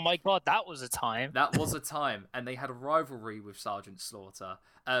 Oh my god, that was a time. That was a time, and they had a rivalry with Sergeant Slaughter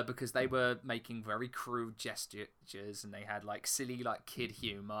because they were making very crude gestures, and they had like silly like kid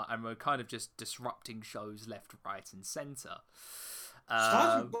humor, and were kind of just disrupting shows left, right, and center.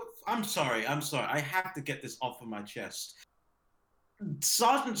 I'm sorry. I have to get this off of my chest.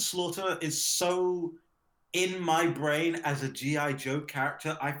 Sergeant Slaughter is so in my brain as a G.I. Joe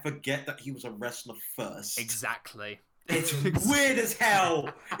character, I forget that he was a wrestler first. Exactly. It's weird as hell.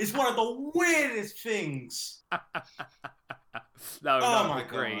 It's one of the weirdest things.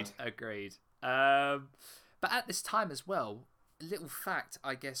 Agreed. But at this time as well, a little fact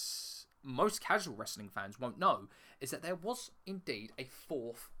I guess most casual wrestling fans won't know is that there was indeed a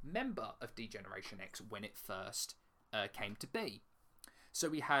fourth member of D-Generation X when it first came to be. So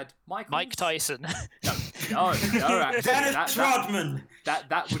we had Mike Tyson. No, actually, Dennis Rodman.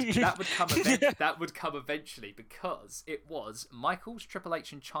 That would come eventually, because it was Michaels, Triple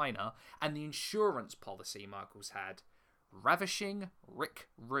H, and Chyna, and the insurance policy Michaels had, ravishing Rick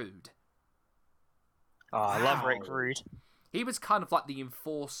Rude. Oh, I love Rick Rude. He was kind of like the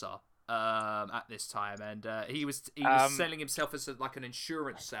enforcer at this time, and he was selling himself as like an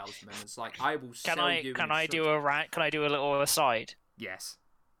insurance salesman. It's like, I will sell you. Can I do a rant? Can I do a little aside? Yes.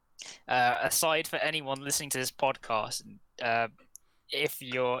 Aside for anyone listening to this podcast, if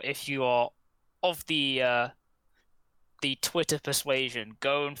you are of the Twitter persuasion,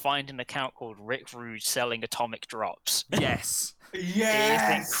 go and find an account called Rick Rude selling atomic drops. Yes. Yes.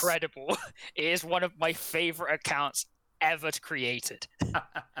 It is incredible. It is one of my favorite accounts ever created.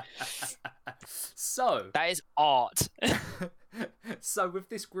 So that is art. So with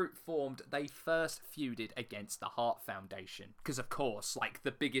this group formed, they first feuded against the Hart Foundation, because of course, like,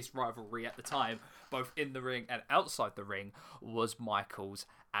 the biggest rivalry at the time, both in the ring and outside the ring, was Michaels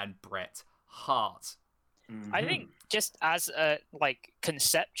and Bret Hart. Mm-hmm. I think just as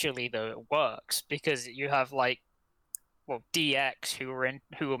conceptually though, it works, because you have DX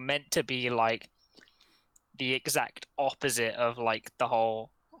who were meant to be like the exact opposite of like the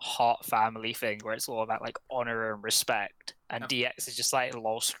whole Hart family thing, where it's all about like honor and respect, and DX is just like,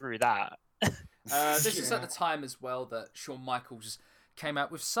 lol, screw that. This is at the time as well that Shawn Michaels came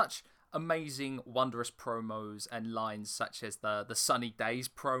out with such amazing, wondrous promos and lines, such as the Sunny Days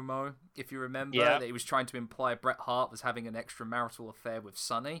promo, if you remember, that he was trying to imply Bret Hart was having an extramarital affair with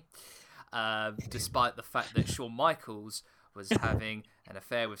Sunny, despite the fact that Shawn Michaels was having an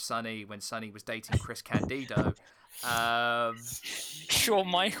affair with Sunny when Sunny was dating Chris Candido. Shawn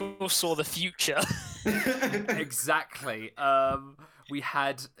Michaels saw the future. Exactly. We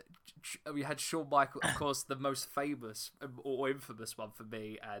had Shawn Michaels, of course, the most famous or infamous one for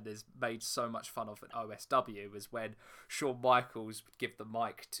me, and is made so much fun of at OSW, was when Shawn Michaels would give the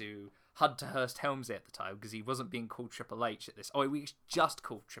mic to Hunter Hearst Helmsley at the time, because he wasn't being called Triple H at this. Oh, he was just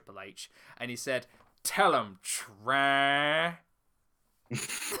called Triple H, and he said, "Tell him, Tra."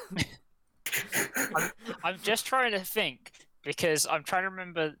 I'm just trying to think, because I'm trying to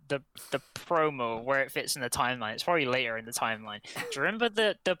remember the promo where it fits in the timeline. It's probably later in the timeline. Do you remember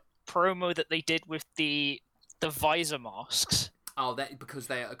the promo that they did with the visor masks? Oh, because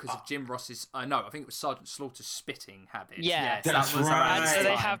of Jim Ross's. No, I think it was Sergeant Slaughter's spitting habit. Yeah, yes, that was right. And so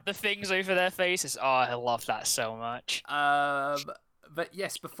they have the things over their faces. Oh, I love that so much. But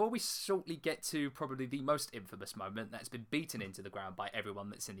yes, before we shortly get to probably the most infamous moment that's been beaten into the ground by everyone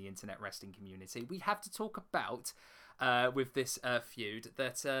that's in the internet wrestling community, we have to talk about, with this feud,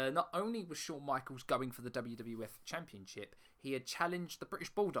 that not only was Shawn Michaels going for the WWF Championship, he had challenged the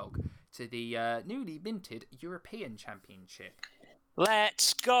British Bulldog to the newly minted European Championship.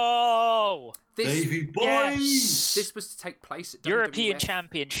 Let's go! Baby boys! Yes! This was to take place at European WWF.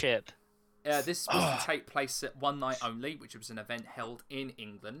 Championship. This was to take place at One Night Only, which was an event held in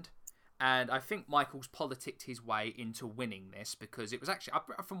England. And I think Michaels politicked his way into winning this, because it was actually,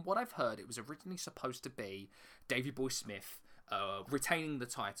 from what I've heard, it was originally supposed to be Davey Boy Smith retaining the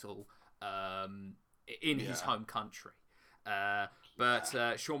title in his home country.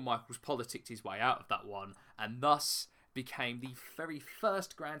 But Shawn Michaels politicked his way out of that one, and thus became the very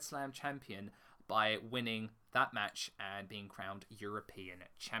first Grand Slam champion by winning that match and being crowned European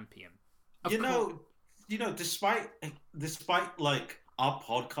champion. Despite like our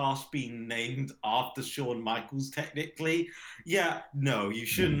podcast being named after Shawn Michaels, technically, you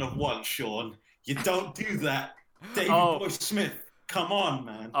shouldn't have won, Shawn. You don't do that, Davey Boy Smith. Come on,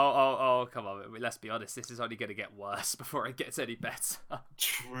 man. Oh, come on. Let's be honest. This is only going to get worse before it gets any better.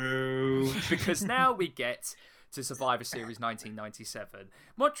 True. Because now we get to Survivor Series 1997,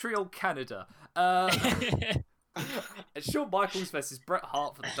 Montreal, Canada. Shawn Michaels versus Bret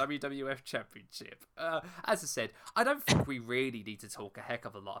Hart for the WWF Championship. As I said, I don't think we really need to talk a heck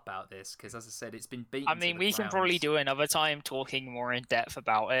of a lot about this because, as I said, it's been beaten. I mean, we can probably do another time talking more in depth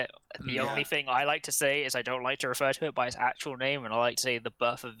about it. The only thing I like to say is I don't like to refer to it by its actual name, and I like to say the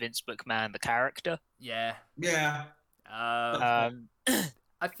birth of Vince McMahon, the character. Yeah.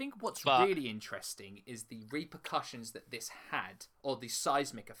 I think what's really interesting is the repercussions that this had, or the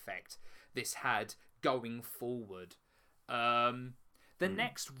seismic effect this had going forward. The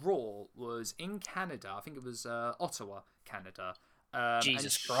next Raw was in Canada. I think it was Ottawa, Canada.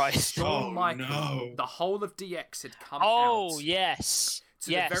 Jesus Christ. Shawn Michaels, the whole of DX had come out. Oh, yes.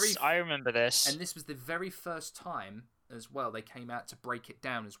 Yes, I remember this. And this was the very first time as well they came out to break it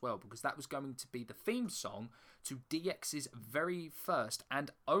down as well, because that was going to be the theme song to DX's very first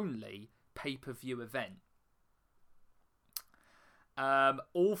and only pay-per-view event.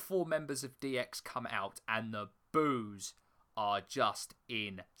 All 4 members of DX come out, and the boos are just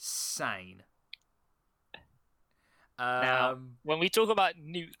insane. Now, when we talk about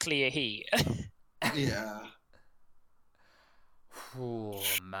nuclear heat... Yeah. Oh,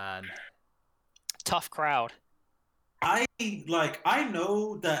 man. Tough crowd. I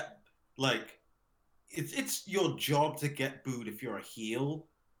know that, it's your job to get booed if you're a heel,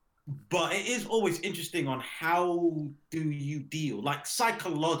 but it is always interesting on how do you deal,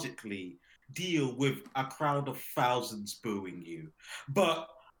 psychologically deal with a crowd of thousands booing you. But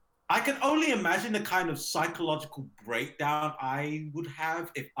I can only imagine the kind of psychological breakdown I would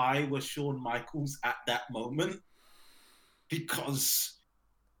have if I was Shawn Michaels at that moment, because...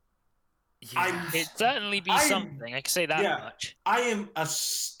 It'd certainly be something, I can say that much. I am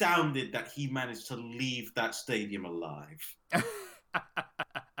astounded that he managed to leave that stadium alive.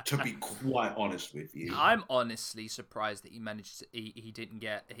 To be quite honest with you. I'm honestly surprised that he managed to, he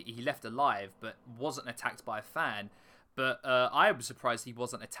left alive, but wasn't attacked by a fan. But I was surprised he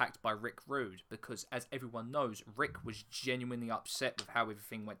wasn't attacked by Rick Rude, because as everyone knows, Rick was genuinely upset with how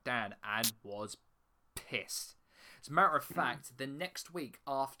everything went down and was pissed. As a matter of fact, the next week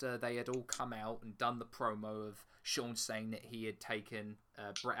after they had all come out and done the promo of Shawn saying that he had taken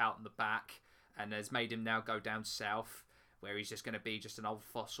Bret out in the back and has made him now go down south, where he's just going to be just an old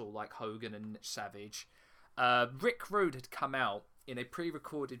fossil like Hogan and Savage, Rick Rude had come out in a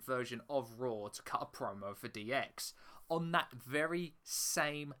pre-recorded version of Raw to cut a promo for DX. On that very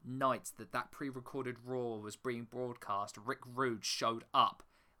same night that pre-recorded Raw was being broadcast, Rick Rude showed up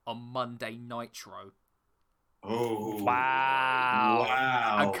on Monday Nitro. Oh,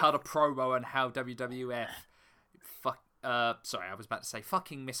 wow. And cut a promo on how WWF sorry, I was about to say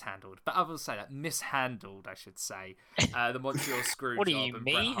fucking mishandled, but I will say that mishandled, I should say, the Montreal Screwjob. What do you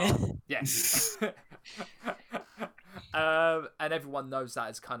mean? Yes. And everyone knows that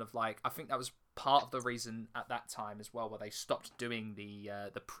as kind of I think that was part of the reason at that time as well, where they stopped doing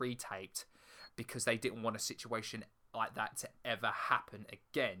the pre-taped, because they didn't want a situation like that to ever happen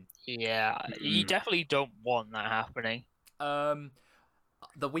again. Yeah, you definitely don't want that happening.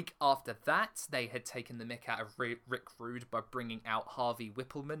 The week after that, they had taken the mick out of Rick Rude by bringing out Harvey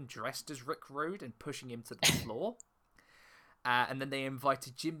Whippleman dressed as Rick Rude and pushing him to the floor. And then they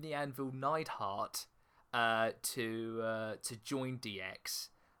invited Jim the Anvil Neidhart to join DX.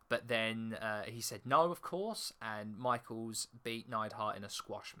 But then he said no, of course, and Michaels beat Neidhart in a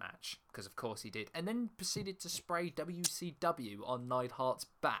squash match, because of course he did, and then proceeded to spray WCW on Neidhart's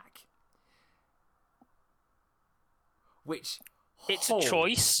back. Which... It's a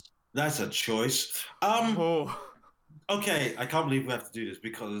choice. That's a choice. Okay, I can't believe we have to do this,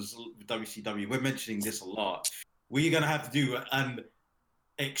 because WCW, we're mentioning this a lot. We're going to have to do an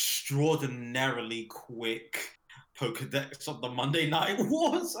extraordinarily quick Pokedex of the Monday Night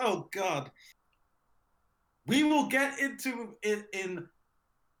Wars. Oh, God. We will get into it in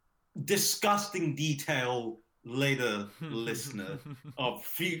disgusting detail later, listener of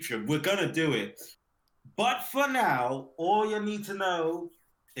future. We're going to do it. But for now, all you need to know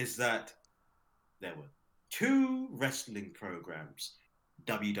is that there were 2 wrestling programs,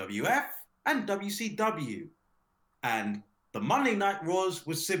 WWF and WCW. And the Monday Night Raws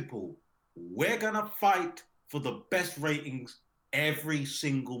was simple. We're going to fight for the best ratings every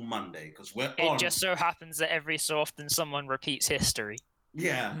single Monday because we're on. It just so happens that every so often someone repeats history.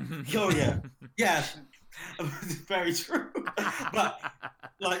 Yeah. Oh yeah. Yes. Very true. But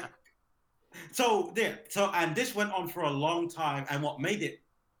like, so there. So and this went on for a long time. And what made it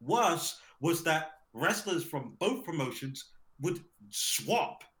worse was that wrestlers from both promotions would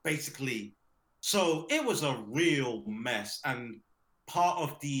swap basically. So it was a real mess. And part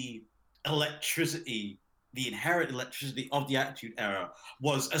of the electricity, the inherent electricity of the Attitude Era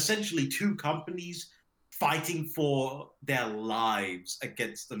was essentially two companies fighting for their lives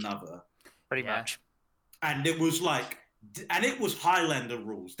against another. Pretty much. And it was like, and it was Highlander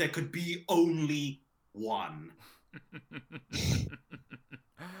rules. There could be only one.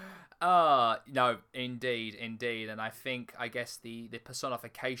 No, indeed. And I guess the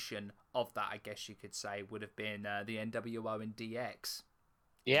personification of that, I guess you could say, would have been the NWO and DX.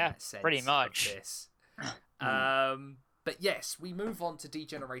 Yeah, pretty much. This. But yes, we move on to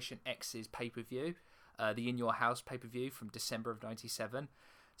D-Generation X's pay-per-view, the In Your House pay-per-view from December of 97.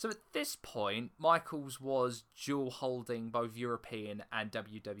 So at this point, Michaels was dual holding both European and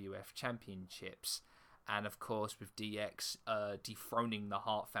WWF championships. And of course, with DX dethroning the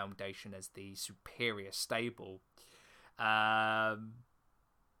Hart Foundation as the superior stable, they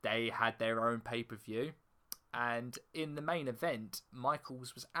had their own pay-per-view. And in the main event,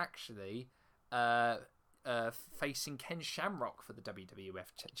 Michaels was actually facing Ken Shamrock for the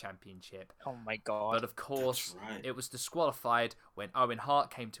WWF Championship. Oh my god. But of course, It was disqualified when Owen Hart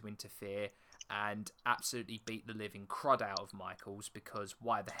came to interfere and absolutely beat the living crud out of Michaels, because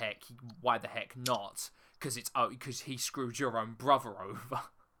why the heck not? Because he screwed your own brother over.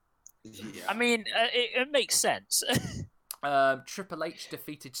 Yeah. I mean, it makes sense. Triple H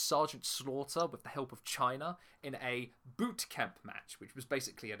defeated Sergeant Slaughter with the help of China in a boot camp match, which was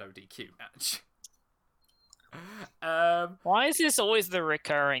basically an ODQ match. Why is this always the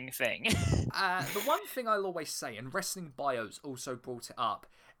recurring thing? The one thing I'll always say, and Wrestling Bios also brought it up,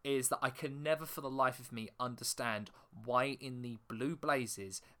 is that I can never for the life of me understand why in the Blue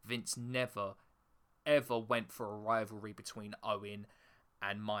Blazes Vince never ever went for a rivalry between Owen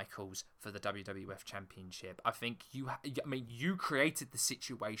and Michaels for the WWF Championship. I think you created the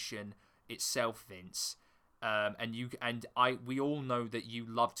situation itself, Vince, we all know that you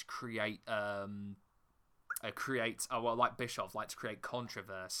love to create like Bischoff, like to create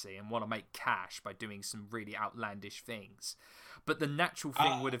controversy and want to make cash by doing some really outlandish things. But the natural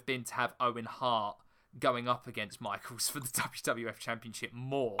thing would have been to have Owen Hart going up against Michaels for the WWF Championship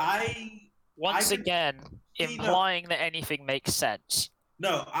more. Once again, implying that anything makes sense.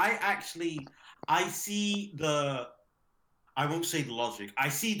 No, I see I won't say the logic. I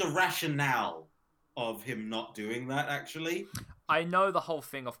see the rationale of him not doing that, actually. I know the whole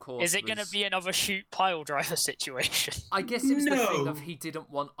thing, of course. Is it going to be another shoot pile driver situation? I guess it was the thing of he didn't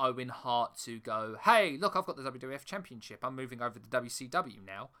want Owen Hart to go, hey, look, I've got the WWF Championship. I'm moving over to WCW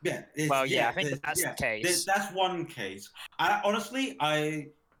now. Yeah. I think that's the case. That's one case.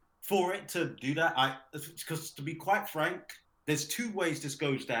 For it to do that, because to be quite frank, there's two ways this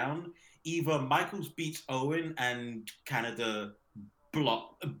goes down. Either Michaels beats Owen and Canada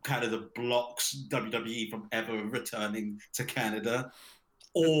blocks WWE from ever returning to Canada,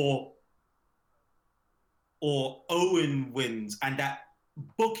 or Owen wins, and that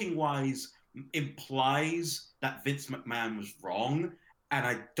booking wise implies that Vince McMahon was wrong, and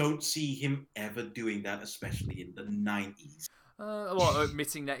I don't see him ever doing that, especially in the 90s.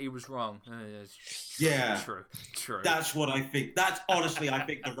 Admitting that he was wrong. True. That's what I think. I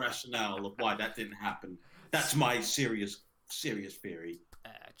think the rationale of why that didn't happen. That's my serious theory.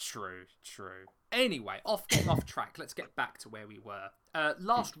 True. Anyway, getting off track. Let's get back to where we were.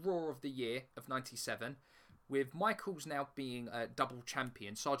 Last Raw of the year of 97, with Michaels now being a double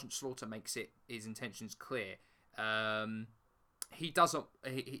champion. Sergeant Slaughter makes his intentions clear. There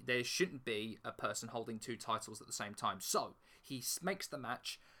shouldn't be a person holding two titles at the same time. So he makes the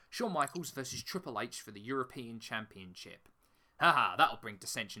match: Shawn Michaels versus Triple H for the European Championship. That'll bring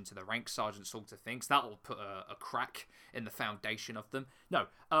dissension to the ranks, Sergeant Slaughter thinks. That'll put a crack in the foundation of them. No,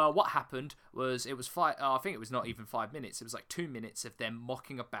 what happened was I think it was not even 5 minutes. It was like 2 minutes of them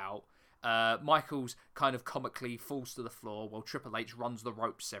mocking about. Michaels kind of comically falls to the floor while Triple H runs the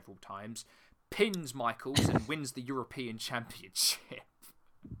ropes several times, pins Michaels and wins the European Championship.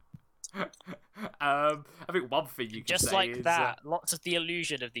 I think one thing you can just say like is, that, lots of the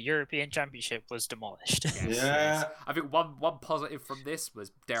illusion of the European Championship was demolished. Yes. I think one positive from this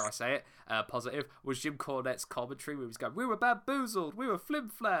was, dare I say it, positive was Jim Cornette's commentary where he was going, "We were bamboozled, we were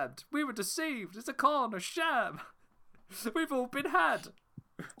flim-flammed, we were deceived, it's a con, a sham, we've all been had."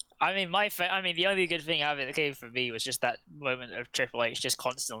 I mean, the only good thing out of it that came for me was just that moment of Triple H just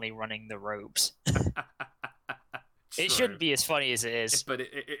constantly running the ropes. It shouldn't be as funny as it is. But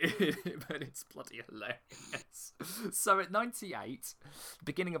but it's bloody hilarious. So at 98,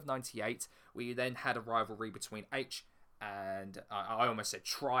 beginning of 98, we then had a rivalry between H and I almost said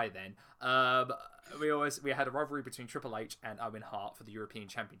Try then. We had a rivalry between Triple H and Owen Hart for the European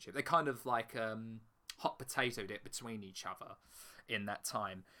Championship. They kind of like hot potatoed it between each other in that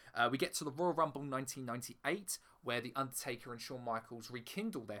time. We get to the Royal Rumble 1998, where The Undertaker and Shawn Michaels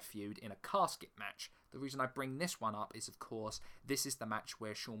rekindle their feud in a casket match. The reason I bring this one up is, of course, this is the match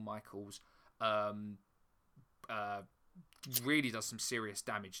where Shawn Michaels really does some serious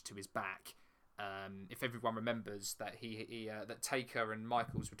damage to his back. If everyone remembers that that Taker and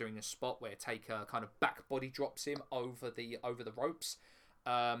Michaels were doing a spot where Taker kind of back body drops him over the ropes.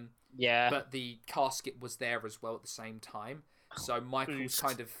 But the casket was there as well at the same time. So Michaels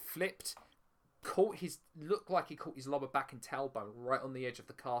kind of flipped, looked like he caught his lower back and tailbone right on the edge of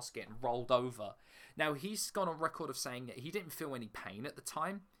the casket and rolled over. Now, he's gone on record of saying that he didn't feel any pain at the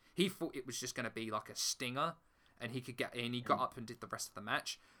time. He thought it was just going to be like a stinger, and he got up and did the rest of the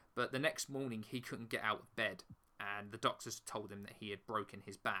match. But the next morning, he couldn't get out of bed, and the doctors told him that he had broken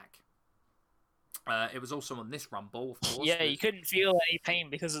his back. It was also on this Rumble, of course. Yeah, you couldn't feel any pain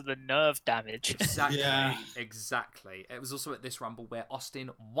because of the nerve damage. Exactly. Yeah. Exactly. It was also at this Rumble where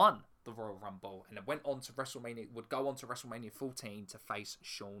Austin won the Royal Rumble and would go on to WrestleMania 14 to face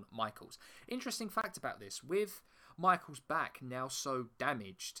Shawn Michaels. Interesting fact about this, with Michaels' back now so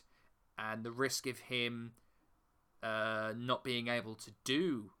damaged and the risk of him not being able to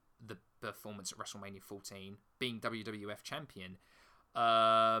do the performance at WrestleMania 14, being WWF champion,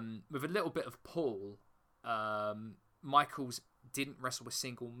 with a little bit of pull, Michaels didn't wrestle a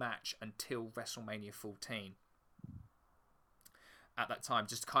single match until WrestleMania 14. At that time,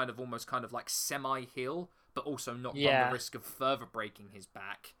 just almost like semi-heel, but also not run the risk of further breaking his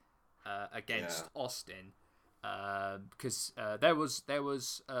back against Austin. Because there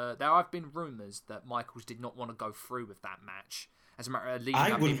have been rumors that Michaels did not want to go through with that match. As a matter of leading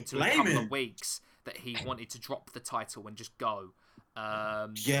up even to a couple of weeks, that he wanted to drop the title and just go.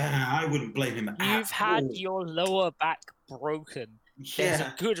 I wouldn't blame him. You've had your lower back broken. Yeah. There's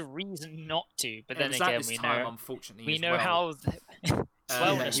a good reason not to, but then again, unfortunately, we know well. how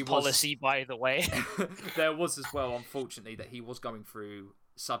wellness policy, by the way. There was as well, unfortunately, that he was going through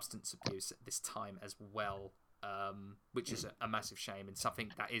substance abuse at this time as well, which is a massive shame and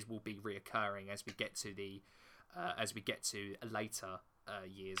something that will be reoccurring as we get to later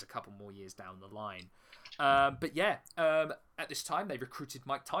years, a couple more years down the line. At this time they recruited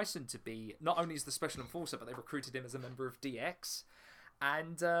Mike Tyson to be not only as the special enforcer, but they recruited him as a member of DX.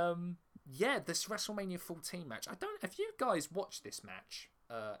 And this WrestleMania 14 match. Have you guys watched this match?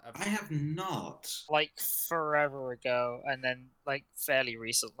 I have not. Like forever ago, and then like fairly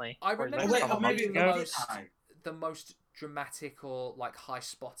recently. I remember the most dramatic or like high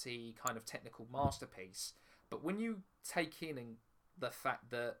spotty kind of technical masterpiece. But when you take in the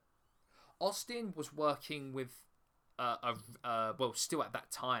fact that Austin was working with still at that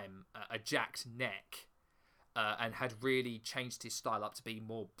time, a jacked neck, and had really changed his style up to be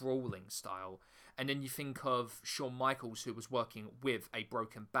more brawling style. And then you think of Shawn Michaels, who was working with a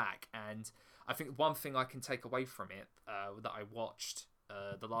broken back. And I think one thing I can take away from it that I watched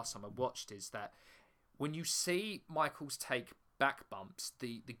the last time I watched is that when you see Michaels take back bumps,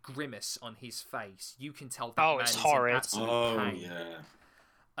 the grimace on his face, you can tell that man is in absolute pain.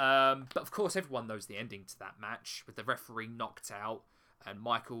 But of course, everyone knows the ending to that match, with the referee knocked out and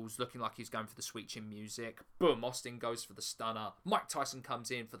Michaels looking like he's going for the sweet chin music. Boom, Austin goes for the stunner. Mike Tyson comes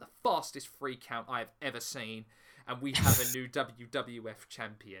in for the fastest 3 count I have ever seen, and we have a new WWF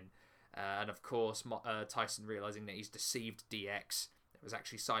champion. And of course, Tyson realizing that he's deceived DX, was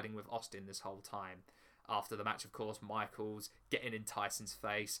actually siding with Austin this whole time. After the match, of course, Michaels getting in Tyson's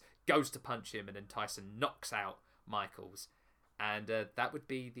face, goes to punch him, and then Tyson knocks out Michaels. And that would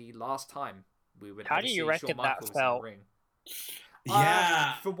be the last time we would ever see Shawn Michaels in the ring.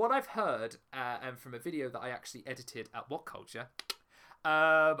 Yeah. From what I've heard, and from a video that I actually edited at What Culture,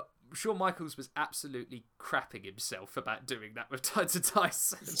 Shawn Michaels was absolutely crapping himself about doing that with Tyson.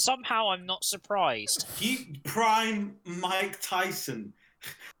 Somehow I'm not surprised. Prime Mike Tyson.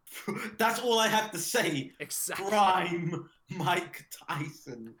 That's all I have to say. Exactly. Prime Mike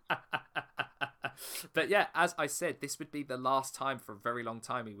Tyson. But yeah, as I said, this would be the last time for a very long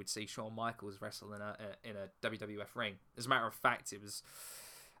time we would see Shawn Michaels wrestle in a WWF ring. As a matter of fact, it was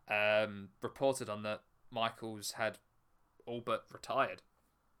reported on that Michaels had all but retired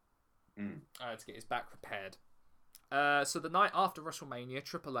to get his back repaired. So the night after WrestleMania,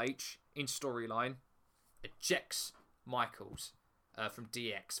 Triple H, in storyline, ejects Michaels from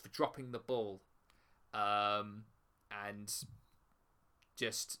DX for dropping the ball, and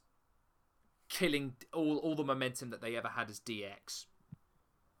just killing all the momentum that they ever had as DX.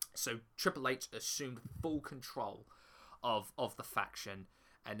 So Triple H assumed full control of the faction,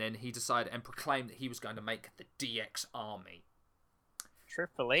 and then he decided and proclaimed that he was going to make the DX army.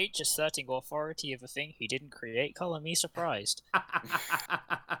 Triple H asserting authority of a thing he didn't create. Color me surprised.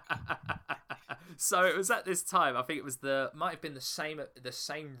 So it was at this time. I think it was might have been the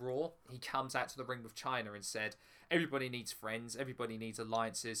same Raw. He comes out to the ring with China and said, "Everybody needs friends. Everybody needs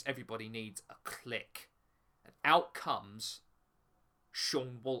alliances. Everybody needs a clique." And out comes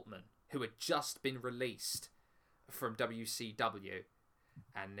Sean Waltman, who had just been released from WCW,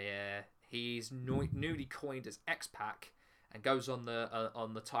 and he's newly coined as X-Pac. And goes on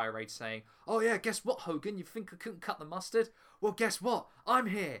the tirade saying, "Oh yeah, guess what, Hogan? You think I couldn't cut the mustard? Well, guess what? I'm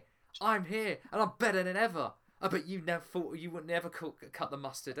here, and I'm better than ever. I bet you never thought you would never cut the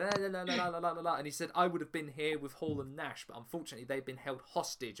mustard." And he said, "I would have been here with Hall and Nash, but unfortunately they've been held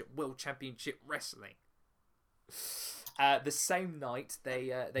hostage at World Championship Wrestling." The same night,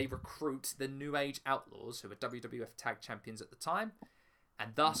 they recruit the New Age Outlaws, who were WWF Tag Champions at the time,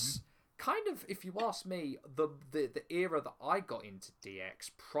 and thus. Kind of, if you ask me, the era that I got into DX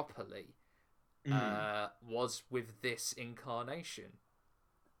properly was with this incarnation.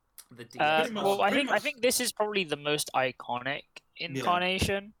 The DX. I think this is probably the most iconic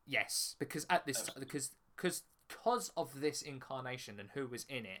incarnation. Yeah. Yes, because at this because of this incarnation and who was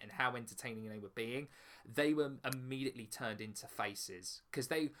in it and how entertaining they were being, they were immediately turned into faces. Because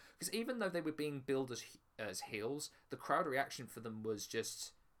even though they were being billed as heels, the crowd reaction for them was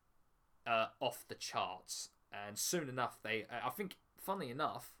just. Off the charts, and soon enough I think, funnily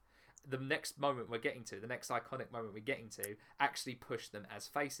enough, the next moment we're getting to, the next iconic moment we're getting to, actually pushed them as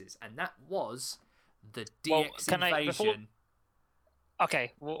faces, and that was the DX invasion.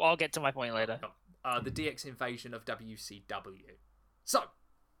 Okay, well, I'll get to my point later. The DX invasion of WCW. So,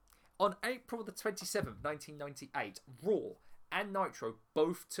 on April the 27th, 1998, Raw and Nitro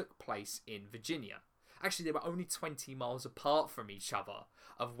both took place in Virginia. Actually, they were only 20 miles apart from each other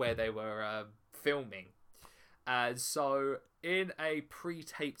of where they were filming. So, in a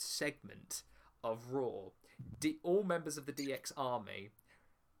pre-taped segment of Raw, all members of the DX army,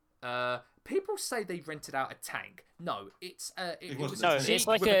 people say they rented out a tank. No, it was a Jeep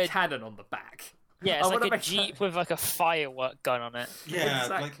with a cannon on the back. Yeah, it's like a Jeep with like a firework gun on it. Yeah,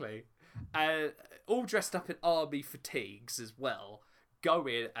 exactly. All dressed up in army fatigues as well. Go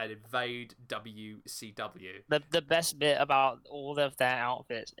in and invade WCW. The best bit about all of their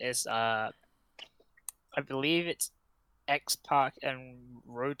outfits is, I believe it's X-Pac and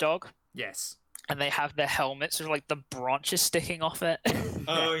Road Dogg. Yes. And they have their helmets with like the branches sticking off it.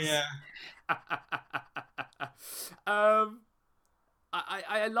 Oh yeah.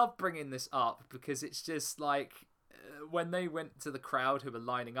 I love bringing this up because it's just like when they went to the crowd who were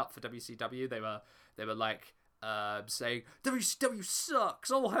lining up for WCW, they were like. Saying WCW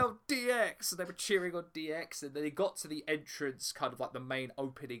sucks, all hell DX, and they were cheering on DX, and then they got to the entrance, kind of like the main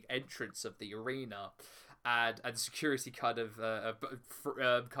opening entrance of the arena, and security kind of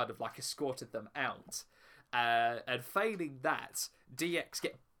like escorted them out, and failing that, DX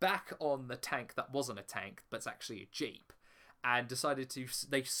get back on the tank that wasn't a tank, but it's actually a Jeep, and decided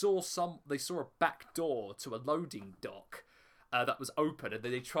they saw a back door to a loading dock. That was open, and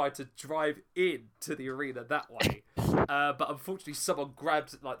then they tried to drive into the arena that way. But unfortunately,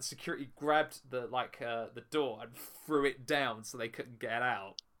 the security grabbed the door and threw it down, so they couldn't get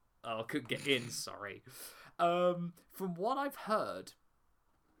out. Couldn't get in. Sorry. From what I've heard,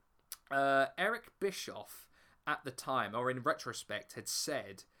 Eric Bischoff at the time, or in retrospect, had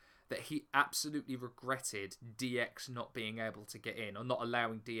said that he absolutely regretted DX not being able to get in, or not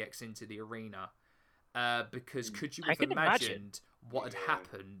allowing DX into the arena. Because could you have imagined what had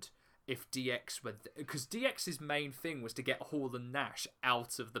happened if DX were... Because DX's main thing was to get Hall and Nash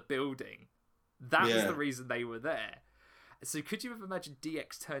out of the building. That was the reason they were there. So could you have imagined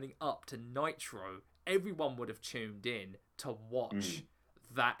DX turning up to Nitro? Everyone would have tuned in to watch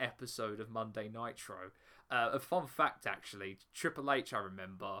that episode of Monday Nitro. A fun fact, actually, Triple H, I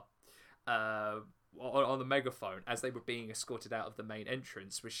remember... on the megaphone as they were being escorted out of the main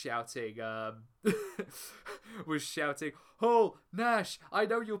entrance was shouting "Hall, Nash, I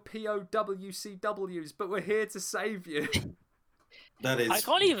know you're POWCWs, but we're here to save you." That is, I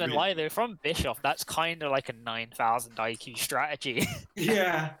can't even lie though, from Bischoff that's kind of like a 9,000 IQ strategy.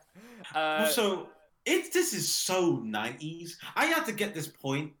 Yeah. So this is so 90s. I had to get this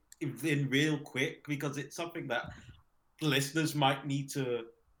point in real quick because it's something that listeners might need to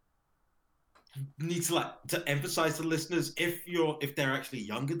emphasize to listeners if they're actually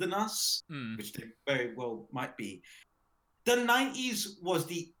younger than us, which they very well might be. The 90s was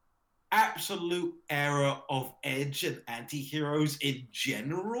the absolute era of edge and anti-heroes in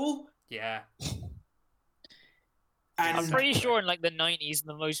general. Yeah. And I'm pretty sure in like the 90s,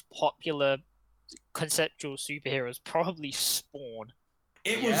 the most popular conceptual superheroes probably Spawn.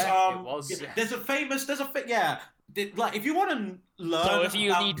 it Yeah, was. it was. Like if you want to learn, So if you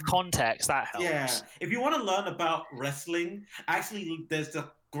about, need context, that helps. yeah, if you want to learn about wrestling, actually, there's a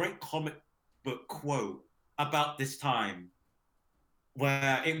great comic book quote about this time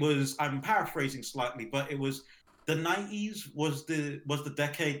where it was. I'm paraphrasing slightly, but it was the 90s was the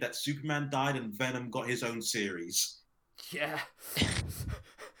decade that Superman died and Venom got his own series. Yeah.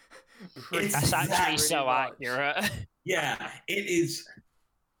 That's actually so accurate. Yeah, it is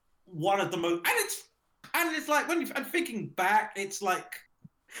one of the most, and it's like when I'm thinking back, it's like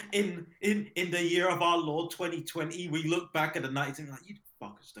in the year of our Lord 2020, we look back at the 90s and like, you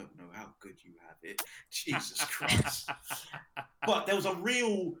fuckers don't know how good you have it, Jesus Christ. But there was a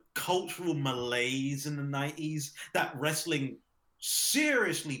real cultural malaise in the 90s that wrestling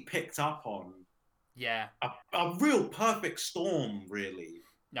seriously picked up on. Yeah. A real perfect storm, really.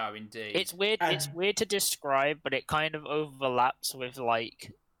 No, indeed. It's weird. It's weird to describe, but it kind of overlaps with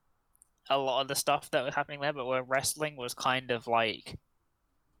like a lot of the stuff that was happening there. But where wrestling was kind of like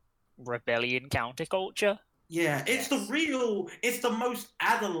rebellion counterculture. Yeah, it's the most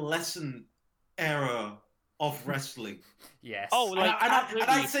adolescent era of wrestling. Yes. Oh, like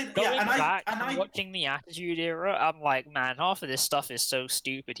and watching the Attitude Era, I'm like, man, half of this stuff is so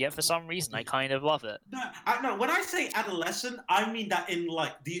stupid. Yet for some reason, I kind of love it. No, when I say adolescent, I mean that in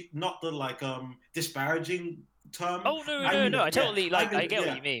like not the like disparaging term. Oh no, I totally like. I get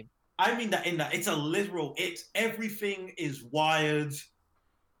what you mean. I mean that in that it's a literal. It's everything is wired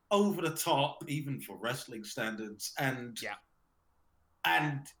over the top, even for wrestling standards, and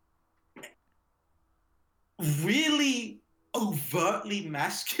really overtly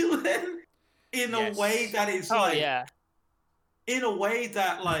masculine in a way that is in a way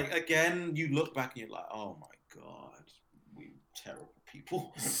that, like, again, you look back and you're like, oh my god, we terrible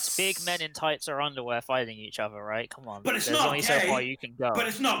people. Big men in tights or underwear fighting each other, right? Come on. But it's There's not only gay. so far you can go. But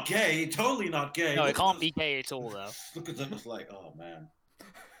it's not gay. Totally not gay. No, it can't be gay at all, though. Look at them, it's like, oh man.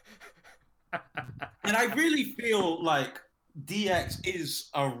 And I really feel like DX is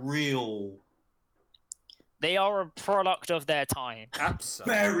a real. They are a product of their time.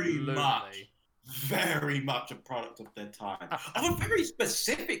 Absolutely. Very much a product of their time. Of a very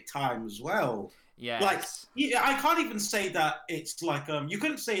specific time as well. Yeah. Like, I can't even say that it's like, you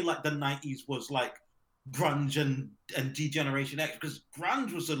couldn't say like the 90s was like grunge and Degeneration X, because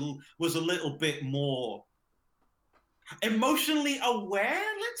grunge was a little bit more emotionally aware,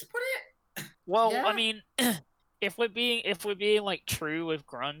 let's put it. Well, yeah. I mean, if we're being like true with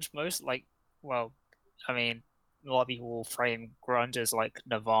grunge, I mean, a lot of people will frame grunge as like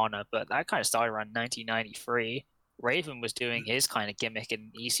Nirvana, but that kind of started around 1993. Raven was doing his kind of gimmick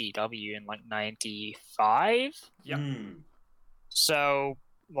in ECW in like 95. Yep. So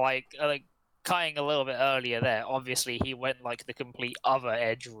like cutting a little bit earlier there, obviously he went like the complete other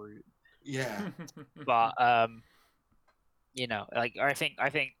edge route. Yeah. But you know, like I think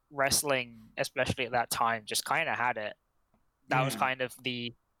wrestling, especially at that time, just kind of had it. That was kind of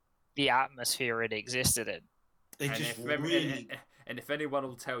the atmosphere it existed in. And if anyone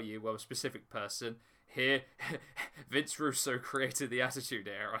will tell you, well, a specific person here, Vince Russo created the Attitude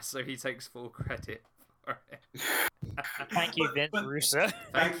Era, so he takes full credit for it. Thank you, Vince Russo.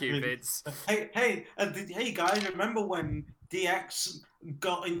 Thank you, Vince. Hey, guys! Remember when DX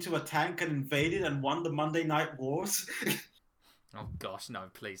got into a tank and invaded and won the Monday Night Wars? Oh gosh, no,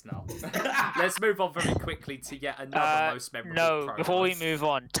 please no. Let's move on very quickly to yet another most memorable promo. Before we move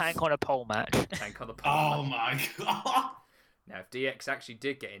on, tank on a pole match. Tank on the pole match. Oh my god. Now, if DX actually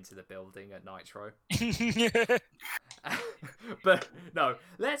did get into the building at Nitro. But, no,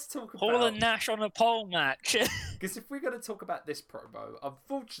 let's talk about... Hall and Nash on a pole match. Because if we're going to talk about this promo,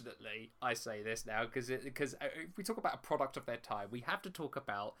 unfortunately, I say this now, because if we talk about a product of their time, we have to talk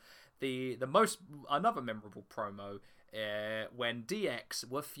about another memorable promo when DX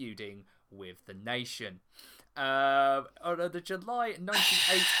were feuding with the Nation. On the July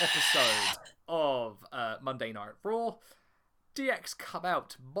 98 episode of Monday Night Raw, DX come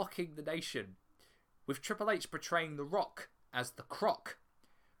out mocking the Nation, with Triple H portraying The Rock as the Croc,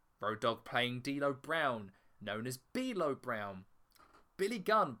 Road Dogg playing D'Lo Brown, known as B'Lo Brown, Billy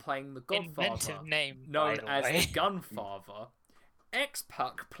Gunn playing the Godfather, inventive name, known as the Gunfather,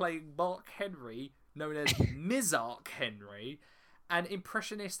 X-Puck playing Mark Henry, known as Mizark Henry, and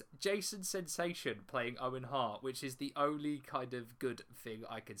impressionist Jason Sensation playing Owen Hart, which is the only kind of good thing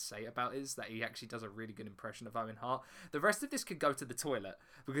I could say about it, is that he actually does a really good impression of Owen Hart. The rest of this could go to the toilet,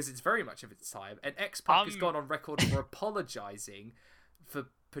 because it's very much of its time, and X-Puck has gone on record for apologising for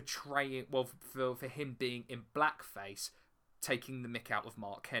portraying, well, for him being in blackface, taking the mick out of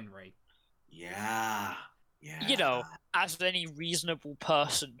Mark Henry. Yeah. You know, as any reasonable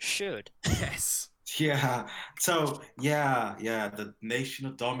person should. Yes. Yeah. So the Nation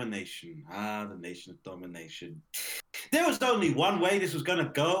of Domination. The Nation of Domination. There was only one way this was gonna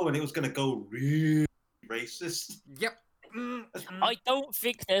go, and it was gonna go really racist. Yep. I don't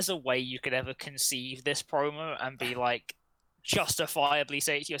think there's a way you could ever conceive this promo and be like, justifiably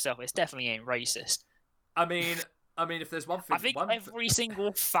say to yourself, it's definitely ain't racist. I mean, if there's one thing, I think every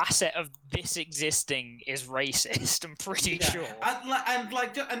single facet of this existing is racist. I'm pretty sure.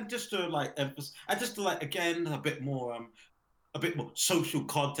 And just to emphasize, and just to again a bit more social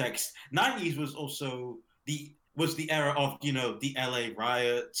context. 90s was also the era of the LA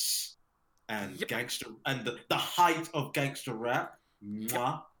riots and gangster and the height of gangster rap.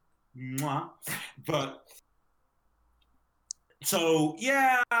 Mwah, mwah. But. So,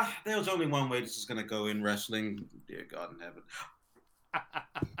 there was only one way this is going to go in wrestling. Dear God in heaven.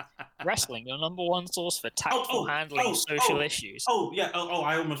 Wrestling, your number one source for tactful handling social issues.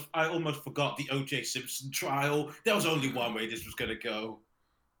 I almost forgot the O.J. Simpson trial. There was only one way this was going to go.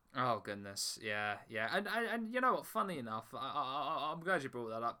 Oh, goodness. Yeah. And you know what? Funny enough, I'm glad you brought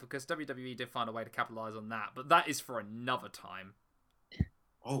that up, because WWE did find a way to capitalize on that, but that is for another time.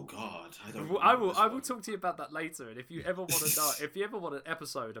 Oh God, I will talk to you about that later. And if you ever want to know, if you ever want an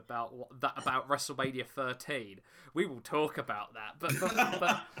episode about about WrestleMania 13, we will talk about that. But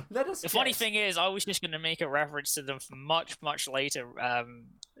let us. The funny thing is, I was just going to make a reference to the much later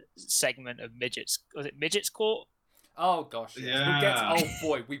segment of midgets. Was it Midgets Court? Oh gosh, yes.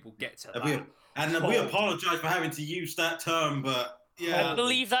 We will get to that. We apologise for having to use that term, but. Yeah, I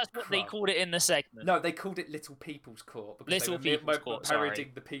believe that's what they called it in the segment. No, they called it Little People's Court, because they were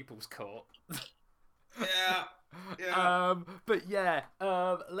parodying the People's Court. But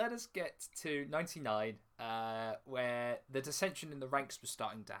let us get to 99, where the dissension in the ranks was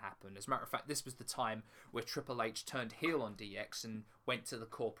starting to happen. As a matter of fact, this was the time where Triple H turned heel on DX and went to the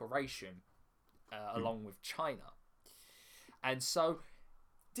corporation, along with China. And so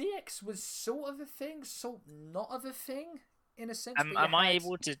DX was sort of a thing, sort not of a thing. In a sense, am I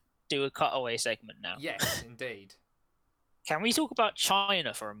able to do a cutaway segment now? Yes, indeed. Can we talk about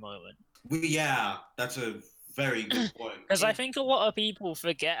China for a moment? That's a very good point. Because I think a lot of people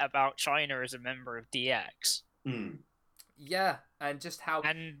forget about China as a member of DX. Yeah, and just how...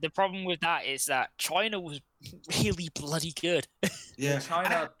 And the problem with that is that China was really bloody good. Yeah,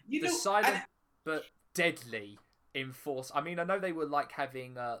 China, silent but deadly enforce. I mean, I know they were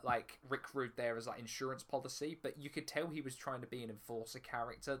having Rick Rude there as insurance policy, but you could tell he was trying to be an enforcer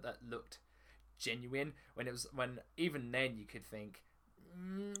character that looked genuine. When even then you could think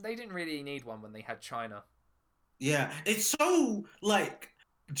they didn't really need one when they had China. Yeah, it's so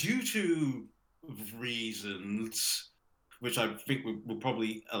due to reasons which I think we'll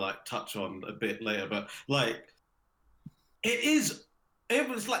probably touch on a bit later, but it's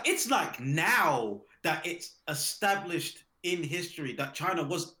now that it's established in history that China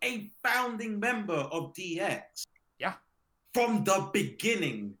was a founding member of DX. Yeah. From the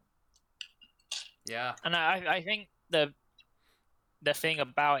beginning. Yeah. And I think the thing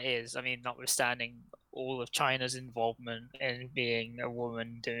about it is, I mean, notwithstanding all of China's involvement in being a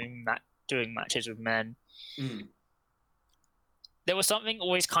woman doing matches with men, there was something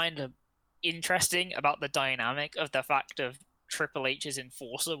always kind of interesting about the dynamic of the fact of Triple H's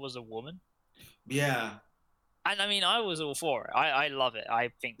enforcer was a woman. Yeah. And I mean, I was all for it. I love it.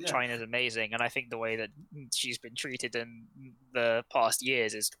 I think China's amazing, and I think the way that she's been treated in the past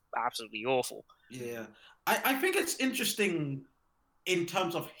years is absolutely awful. Yeah. I think it's interesting in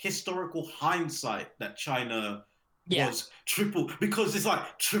terms of historical hindsight that China was because it's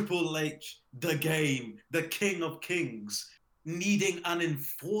Triple H, the game, the king of kings, needing an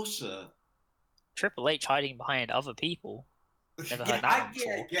enforcer. Triple H hiding behind other people. Never heard that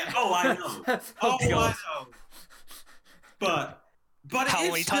before. Yeah. Oh, I know. I know. But how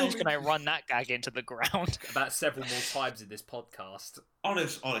many times can I run that gag into the ground? About several more times in this podcast.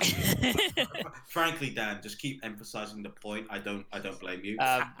 Honestly, frankly, Dan, just keep emphasizing the point. I don't blame you.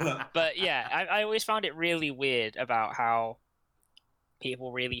 But yeah, I always found it really weird about how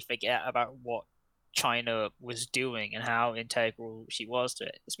people really forget about what China was doing and how integral she was to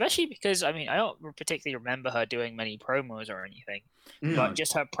it. Especially because, I mean, I don't particularly remember her doing many promos or anything, but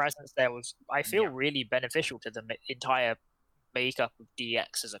just her presence there was, I feel, really beneficial to the entire makeup of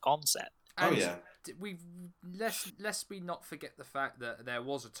DX as a concept. Oh yeah. Lest we not forget the fact that there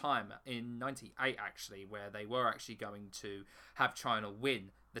was a time in '98 actually where they were actually going to have China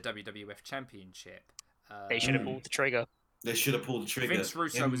win the WWF Championship. They should have pulled the trigger. They should have pulled the trigger. Vince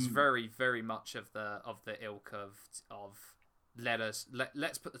Russo was very, very much of the ilk of let's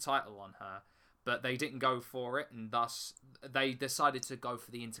put the title on her, but they didn't go for it, and thus they decided to go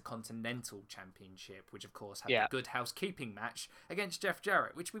for the Intercontinental Championship, which of course had a good housekeeping match against Jeff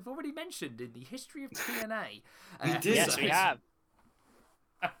Jarrett, which we've already mentioned in the history of TNA. We did. Yes, we have.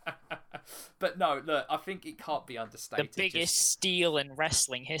 But no, look, I think it can't be understated. The biggest steal in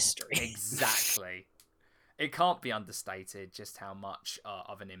wrestling history. Exactly. It can't be understated just how much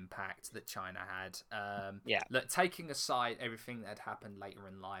of an impact that China had. Look, taking aside everything that had happened later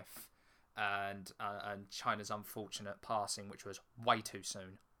in life, and China's unfortunate passing, which was way too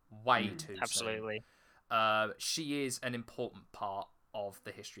soon, Absolutely. soon. She is an important part of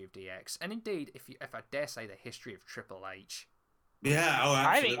the history of DX, and indeed, if I dare say, the history of Triple H. Yeah, oh,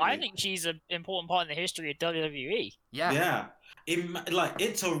 absolutely. I think she's an important part in the history of WWE. Yeah.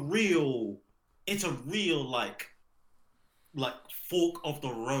 It's a real like fork of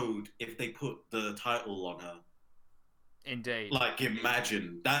the road if they put the title on her. Indeed. Like,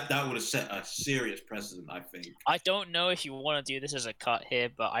 imagine that would have set a serious precedent, I think. I don't know if you want to do this as a cut here,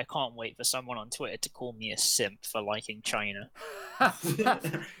 but I can't wait for someone on Twitter to call me a simp for liking China.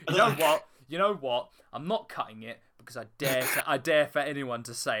 You know what? I'm not cutting it because I dare for anyone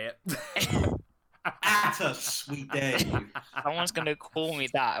to say it. At us, we dare you. Someone's gonna call me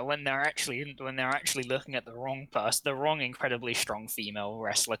that when they're actually looking at the wrong person, the wrong incredibly strong female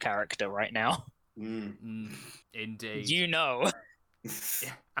wrestler character right now. Indeed. You know.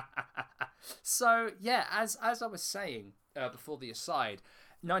 So yeah, as I was saying before the aside,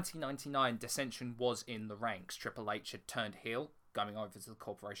 1999 dissension was in the ranks. Triple H had turned heel, going over to the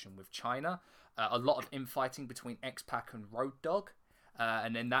corporation with China. A lot of infighting between X-Pac and Road Dogg.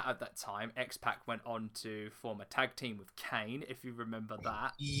 And then at that time, X-Pac went on to form a tag team with Kane, if you remember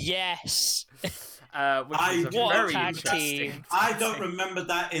that. Yes. Which was very tag interesting. team. I don't remember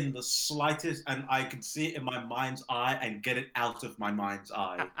that in the slightest, and I can see it in my mind's eye and get it out of my mind's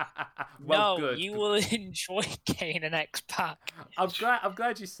eye. Good. You will enjoy Kane and X-Pac. I'm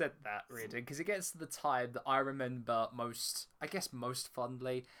glad you said that, Reardon, because it gets to the time that I remember most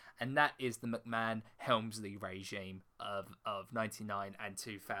fondly, and that is the McMahon-Helmsley regime of 99 and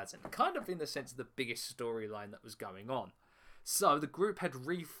 2000. Kind of in the sense of the biggest storyline that was going on. So the group had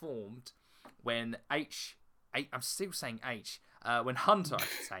reformed when when Hunter, I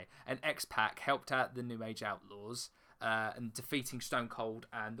should say, and X-Pac helped out the New Age Outlaws and defeating Stone Cold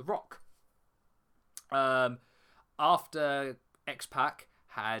and The Rock. After X-Pac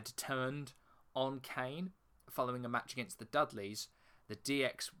had turned on Kane following a match against the Dudleys, the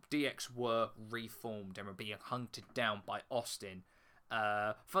DX were reformed and were being hunted down by Austin.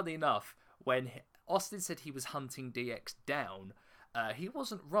 Funnily enough, when Austin said he was hunting DX down, he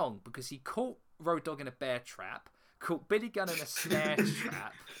wasn't wrong, because he caught Road Dogg in a bear trap, caught Billy Gunn in a snare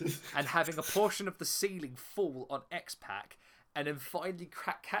trap, and having a portion of the ceiling fall on X-Pac, and then finally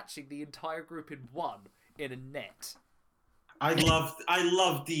catching the entire group in one in a net. I love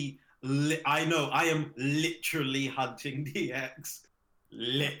the. I know I am literally hunting DX.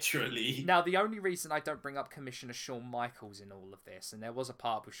 Literally. Now, the only reason I don't bring up Commissioner Shawn Michaels in all of this, and there was a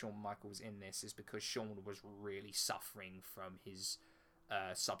part with Shawn Michaels in this, is because Shawn was really suffering from his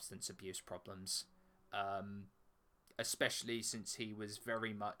substance abuse problems. Especially since he was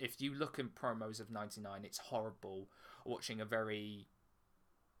very much... If you look in promos of 99, it's horrible watching a very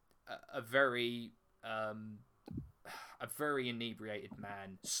inebriated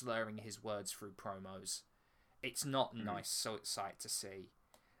man slurring his words through promos. It's not nice sight to see.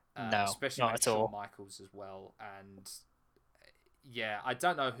 No, especially not at all. Shawn Michaels as well. And yeah, I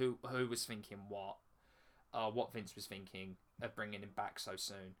don't know who was thinking what Vince was thinking of bringing him back so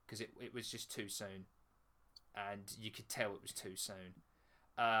soon, because it was just too soon, and you could tell it was too soon.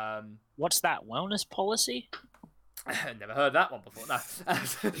 What's that, wellness policy? Never heard that one before. No,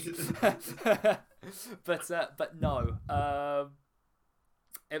 but no.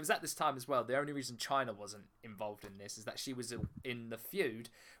 It was at this time as well. The only reason China wasn't involved in this is that she was in the feud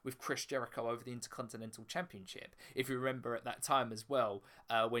with Chris Jericho over the Intercontinental Championship. If you remember at that time as well,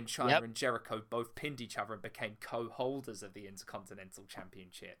 when China and Jericho both pinned each other and became co-holders of the Intercontinental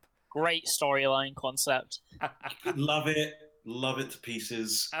Championship. Great storyline concept. Love it to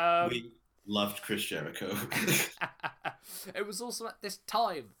pieces. loved Chris Jericho. It was also at this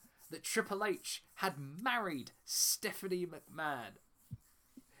time that Triple H had married Stephanie McMahon.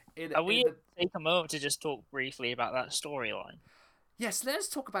 Are we take a moment to just talk briefly about that storyline? Yes, let's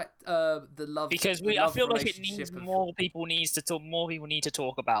talk about the love. Because I feel like it needs more people need to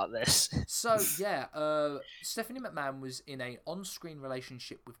talk about this. So yeah, Stephanie McMahon was in an on-screen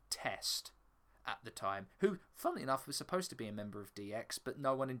relationship with Test at the time, who, funnily enough, was supposed to be a member of DX, but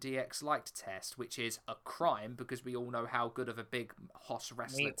no one in DX liked Test, which is a crime because we all know how good of a big hoss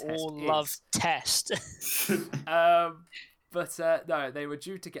wrestler Test is. We all love Test. But no, they were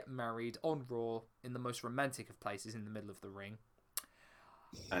due to get married on Raw in the most romantic of places in the middle of the ring.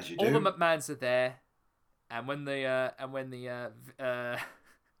 As you do. All the McMahons are there, and when the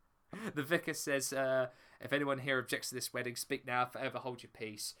vicar says, "If anyone here objects to this wedding, speak now, forever hold your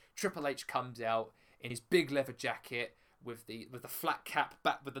peace." Triple H comes out in his big leather jacket with the flat cap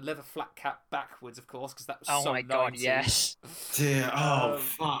with the leather flat cap backwards, of course, because that was so 90s. Oh my god, yes. Dear,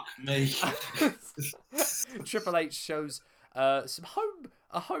 fuck me. Triple H shows a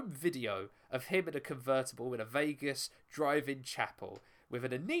home video of him in a convertible in a Vegas drive-in chapel with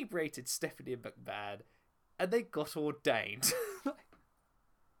an inebriated Stephanie McMahon, and they got ordained.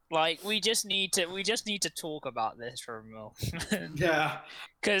 Like, we just need to talk about this for a moment. Yeah.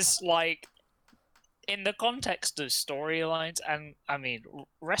 Because, like, in the context of storylines, and I mean,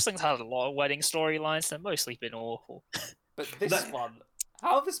 wrestling's had a lot of wedding storylines. They've mostly been awful. But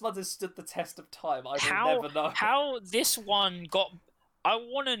how this one has stood the test of time, I will never know. How this one got... I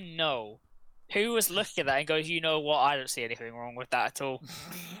want to know who was looking at that and goes, you know what, I don't see anything wrong with that at all.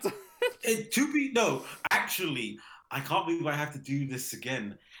 Actually, I can't believe I have to do this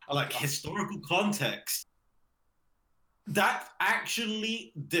again. Historical context. That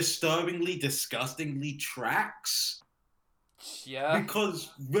actually disturbingly, disgustingly tracks. Yeah. Because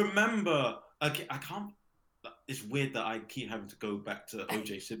remember, I can't. It's weird that I keep having to go back to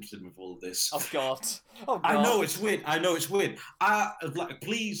O.J. Simpson with all of this. Oh God. I know it's weird.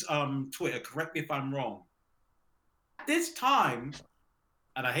 Please, Twitter, correct me if I'm wrong. At this time,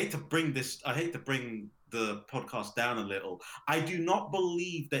 and I hate to bring the podcast down a little. I do not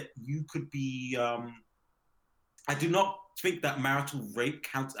believe that you could be. I do not think that marital rape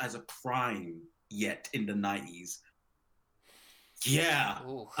counts as a crime yet in the 90s. Yeah,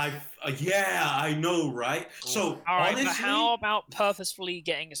 I know, right? Ooh. So, all right, honestly, but how about purposefully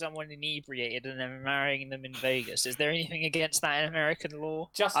getting someone inebriated and then marrying them in Vegas? Is there anything against that in American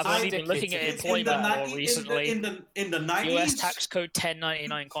law? I've only been looking at employment law recently. In the 90s, U.S. tax code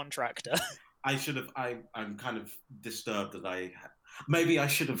 1099 contractor. I'm kind of disturbed that maybe I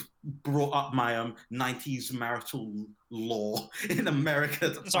should have brought up my 90s marital law in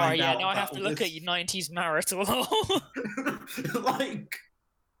America. Sorry, yeah, now I have to look at your 90s marital law.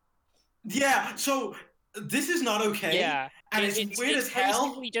 So this is not okay. Yeah, and it's weird as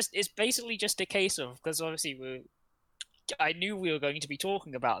hell. It's basically just a case of, because obviously I knew we were going to be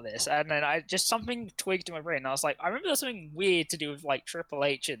talking about this, and then something twigged in my brain. And I was like, I remember there's something weird to do with like Triple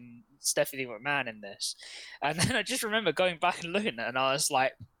H and Stephanie McMahon in this, and then I just remember going back and looking at it, and I was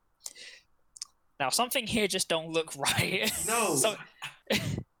like, now something here just don't look right. No.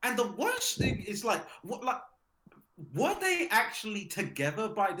 And the worst thing is were they actually together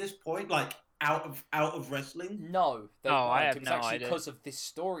by this point? Like out of wrestling? No, I have it was no actually idea. Because of this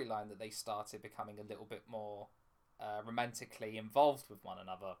storyline that they started becoming a little bit more romantically involved with one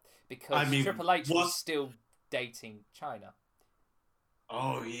another, because Triple H was still dating China.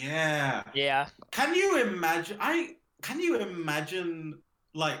 Oh yeah. Yeah. Can you imagine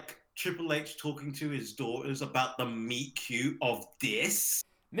like Triple H talking to his daughters about the meet cute of this?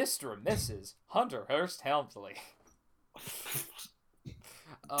 Mr. and Mrs. Hunter Hearst Helmsley.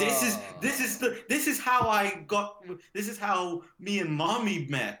 This is how me and Mommy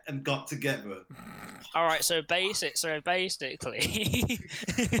met and got together. All right, so basically.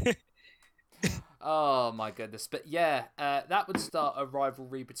 Oh my goodness. But yeah, that would start a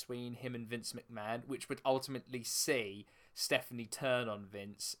rivalry between him and Vince McMahon, which would ultimately see Stephanie turn on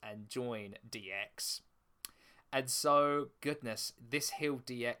Vince and join DX. And so, goodness, this heel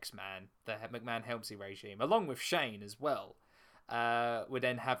DX man, the McMahon-Helmsley regime, along with Shane as well, would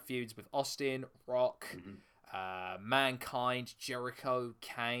then have feuds with Austin, Rock, Mankind, Jericho,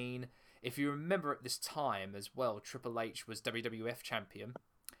 Kane. If you remember at this time as well, Triple H was WWF champion,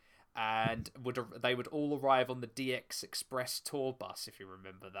 and they would all arrive on the DX Express tour bus, if you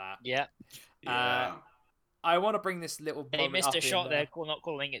remember that. Yeah. I want to bring this little moment They missed up a shot there, not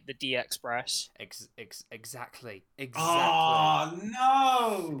calling it the D-Express. Exactly. Oh,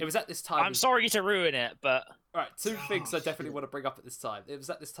 no! It was at this time... I'm sorry to ruin it, but... Right, two things I definitely want to bring up at this time. It was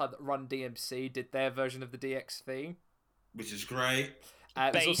at this time that Run DMC did their version of the DX theme. Which is great.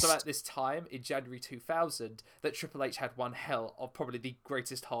 It was also at this time, in January 2000, that Triple H had one hell of probably the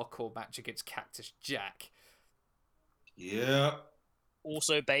greatest hardcore match against Cactus Jack. Yeah.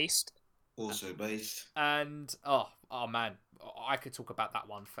 Also based. And, oh man, I could talk about that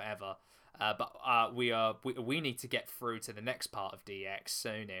one forever. But we need to get through to the next part of DX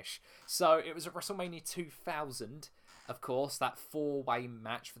soonish. So it was at WrestleMania 2000, of course, that 4-way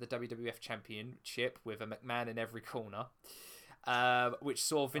match for the WWF Championship with a McMahon in every corner, which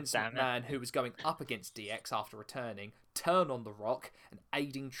saw Vince McMahon, who was going up against DX after returning, turn on The Rock and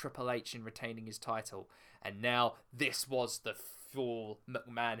aiding Triple H in retaining his title. And now this was the full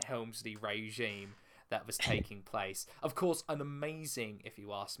McMahon-Helmsley regime that was taking place. Of course, an amazing, if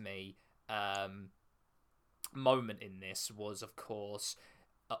you ask me, moment in this was, of course,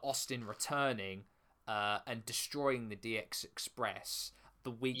 Austin returning and destroying the DX Express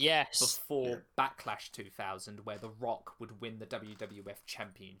the week before Backlash 2000, where The Rock would win the WWF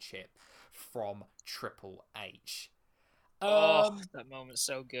Championship from Triple H. That moment's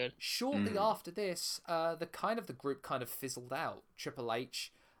so good. Shortly after this, the group kind of fizzled out. Triple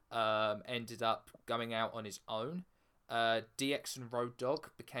H ended up going out on his own. DX and Road Dogg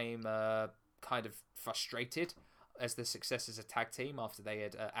became kind of frustrated as the success as a tag team after they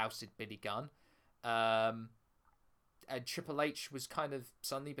had ousted Billy Gunn. And Triple H was kind of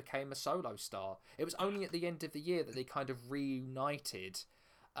suddenly became a solo star. It was only at the end of the year that they kind of reunited,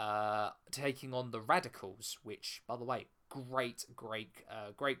 taking on the Radicals, which, by the way, great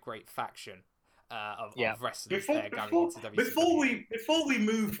faction of wrestlers there going into WWE. Before we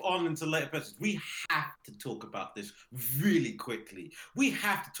move on into later episodes, we have to talk about this really quickly. We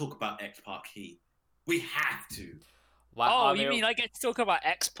have to talk about X-Pac Heat. We have to. Wow, you mean I get to talk about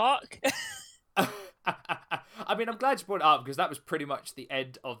X-Pac? I mean, I'm glad you brought it up because that was pretty much the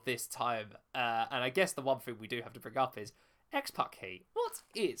end of this time. And I guess the one thing we do have to bring up is X-Pac Heat. What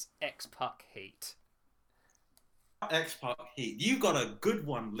is X-Pac Heat? X-Pac Heat. You got a good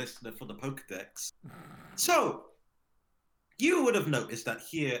one, listener, for the Pokedex. So, you would have noticed that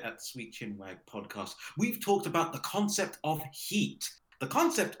here at Sweet Chinwag Podcast, we've talked about the concept of heat. The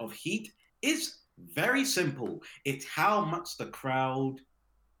concept of heat is very simple. It's how much the crowd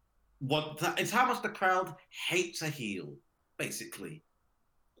hates a heel, basically.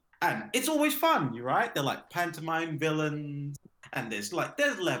 And it's always fun, you're right? They're like pantomime villains. And there's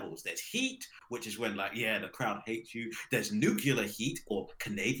levels. There's heat, which is when the crowd hates you. There's nuclear heat, or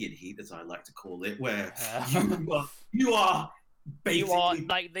Canadian heat, as I like to call it, where you are basically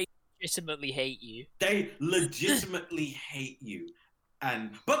they legitimately hate you. They legitimately hate you,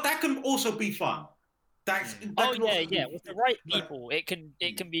 but that can also be fun. With the right people, it can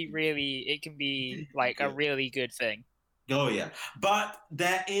be like a really good thing. Oh yeah, but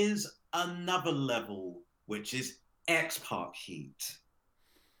there is another level, which is X-Pac Heat.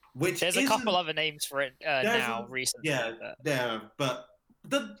 There's a couple other names for it now recently. But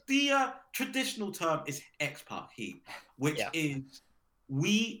the traditional term is X-Pac Heat, which is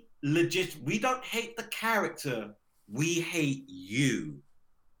we don't hate the character, we hate you.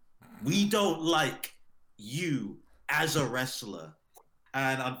 We don't like you as a wrestler.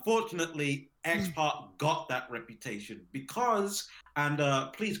 And unfortunately, X-Pac got that reputation because, and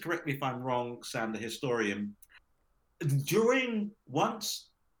please correct me if I'm wrong, Sam the historian, once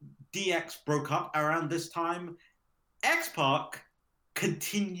DX broke up around this time, X-Pac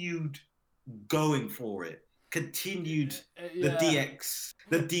continued going for it. Continued the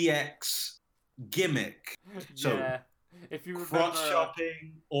DX gimmick. So if you remember,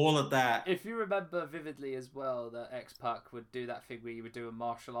 cross-shopping, all of that. If you remember vividly as well, that X-Pac would do that thing where you would do a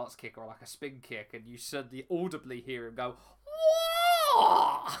martial arts kick or like a spin kick, and you suddenly audibly hear him go,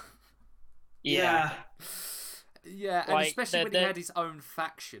 "Whoa!" Yeah, and especially when he had his own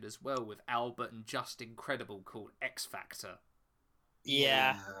faction as well with Albert and Justin Credible called X Factor.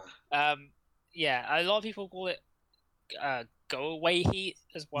 Yeah. A lot of people call it go away heat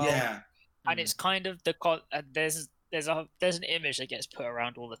as well. Yeah. And it's kind of there's an image that gets put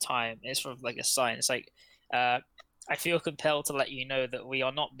around all the time. It's sort of like a sign. It's like I feel compelled to let you know that we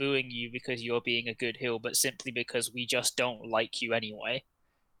are not booing you because you're being a good heel, but simply because we just don't like you anyway.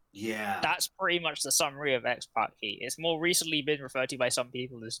 Yeah. That's pretty much the summary of X-Pac Heat. It's more recently been referred to by some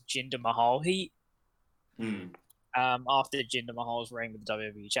people as Jinder Mahal Heat. After Jinder Mahal's reign with the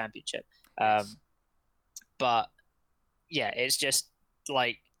WWE Championship. But yeah, it's just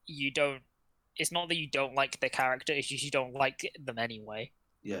like it's not that you don't like the character, it's just you don't like them anyway.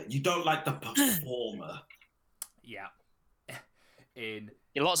 Yeah, you don't like the performer. Yeah. in.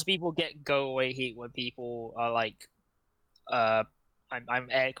 Yeah, lots of people get go away heat when people are like, I'm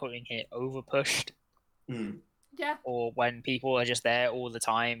air quoting here, over pushed. Yeah. Or when people are just there all the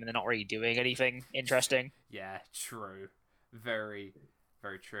time and they're not really doing anything interesting. Yeah, true. Very,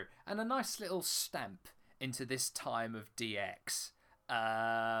 very true. And a nice little stamp into this time of DX.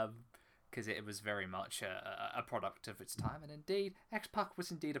 Because it was very much a product of its time. And indeed, X-Pac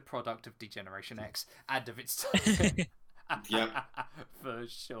was indeed a product of Degeneration X and of its time. Yeah. For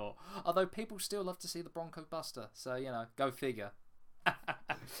sure. Although people still love to see the Bronco Buster. So, go figure.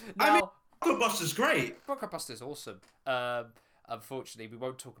 Now, Bronco Buster's great. Bronco Buster's awesome. Unfortunately, we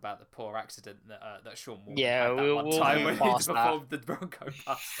won't talk about the poor accident that Sean Morgan Yeah, had that we'll one time when he pass that. performed the Bronco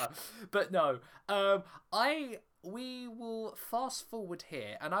Buster. But no, we will fast forward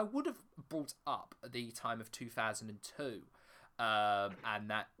here, and I would have brought up the time of 2002, and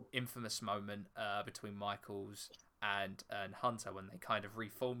that infamous moment between Michaels and Hunter when they kind of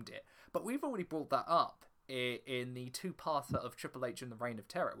reformed it. But we've already brought that up in the two-parter of Triple H and the Reign of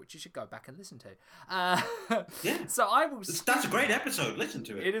Terror, which you should go back and listen to. Yeah. So I will. That's a great episode. Listen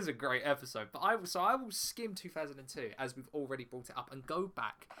to it. It is a great episode, but I will skim 2002 as we've already brought it up and go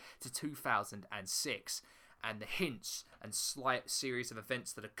back to 2006 and the hints and slight series of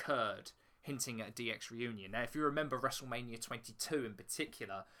events that occurred hinting at a DX reunion. Now, if you remember WrestleMania 22 in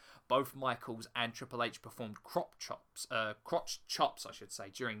particular, both Michaels and Triple H performed crotch chops, I should say,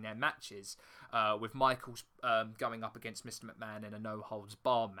 during their matches, with Michaels going up against Mr. McMahon in a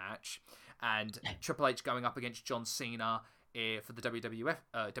no-holds-barred match, and Triple H going up against John Cena for the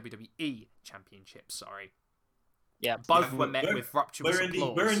WWE Championship. Sorry. Yeah, both were met with rapturous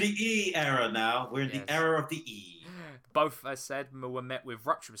applause. We're in the E era now. We're in the era of the E. Both, as said, were met with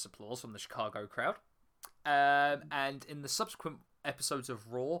rapturous applause from the Chicago crowd. And in the subsequent episodes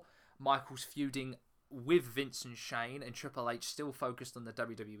of Raw, Michaels feuding with Vince and Shane, and Triple H still focused on the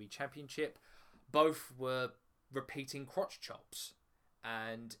WWE Championship. Both were repeating crotch chops.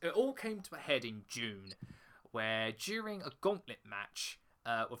 And it all came to a head in June, where during a gauntlet match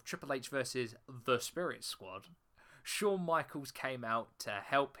with Triple H versus The Spirit Squad, Shawn Michaels came out to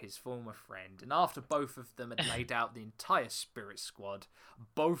help his former friend, and after both of them had laid out the entire Spirit Squad,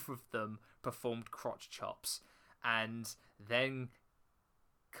 both of them performed crotch chops, and then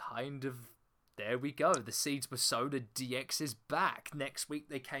kind of there we go. The seeds were sown and DX is back. Next week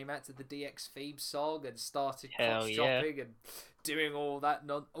they came out to the DX theme song and started crotch chopping and doing all that,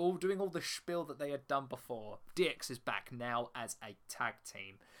 doing all the spiel that they had done before. DX is back now as a tag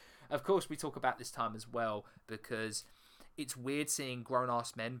team. Of course, we talk about this time as well because it's weird seeing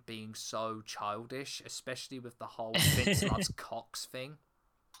grown-ass men being so childish, especially with the whole Vince loves cocks thing.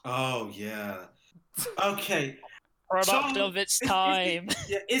 Oh, yeah. Okay. Product of its time.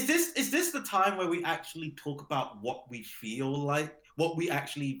 Is this the time where we actually talk about what we feel like, what we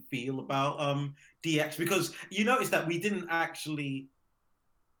actually feel about DX? Because you notice that we didn't actually...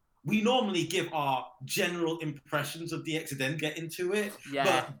 We normally give our general impressions of DX and then get into it.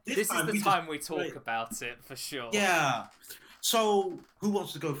 Yeah, but this is the time we talk about it, for sure. Yeah. So, who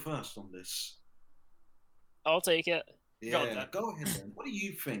wants to go first on this? I'll take it. Yeah, go ahead then. What do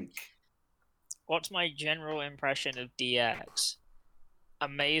you think? What's my general impression of DX?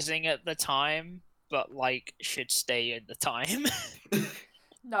 Amazing at the time, but, should stay at the time.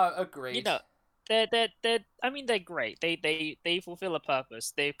 No, agreed. You know, they're great. They fulfill a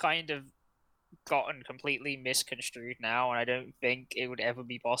purpose. They've kind of gotten completely misconstrued now, and I don't think it would ever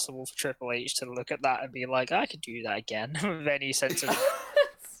be possible for Triple H to look at that and be like, I could do that again, with any sense of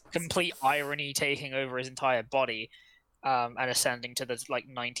complete irony taking over his entire body, and ascending to the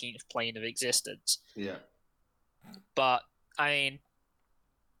 19th plane of existence. Yeah. But I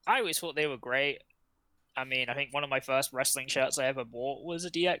always thought they were great. I think one of my first wrestling shirts I ever bought was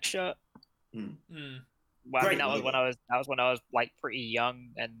a DX shirt. Well, that was when I was pretty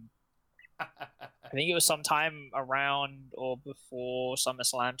young, and I think it was sometime around or before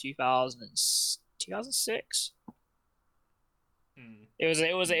SummerSlam 2006.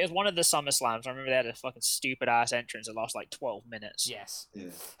 It was one of the SummerSlams. I remember they had a fucking stupid ass entrance that lasted 12 minutes. Yes.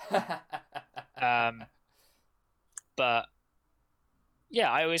 Yeah. But yeah,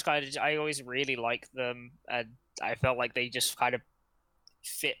 I always really liked them, and I felt like they just kind of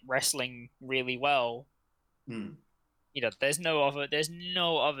fit wrestling really well. There's no other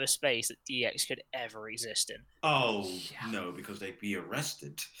space that DX could ever exist in. Oh no, because they'd be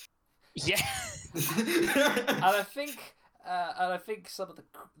arrested. Yeah. And I think some of the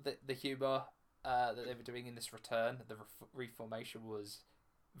humor that they were doing in this return, the reformation, was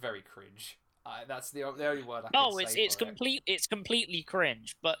very cringe. That's the only word I can say. It's completely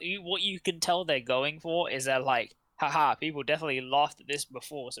cringe. But what you can tell they're going for is they're like, haha, people definitely laughed at this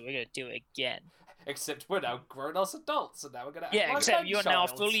before, so we're gonna do it again. Except we're now grown-ass adults, and now we're gonna act Yeah, like except you're now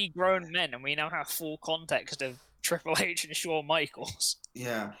childs. fully grown men, and we now have full context of Triple H and Shawn Michaels.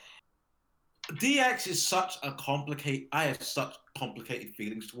 Yeah. DX is such a complicated. I have such complicated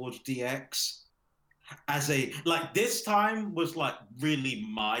feelings towards DX. This time was like really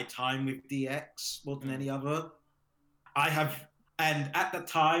my time with DX more than any other. And at the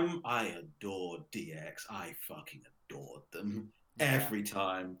time, I adored DX. I fucking adored them every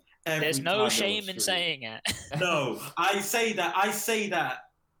time. There's no shame in saying it. No, I say that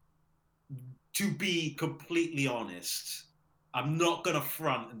to be completely honest. I'm not gonna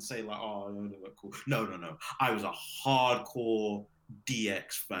front and say like, oh, they were cool. No. I was a hardcore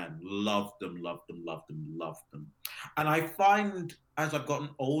DX fan. Loved them. And I find as I've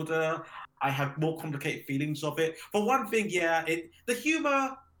gotten older, I have more complicated feelings of it. For one thing, yeah, the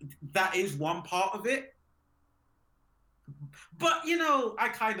humor, that is one part of it. But I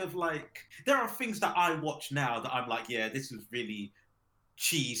kind of like, there are things that I watch now that I'm like, yeah, this is really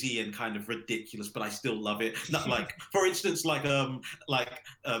cheesy and kind of ridiculous, but I still love it. Not like, for instance, don't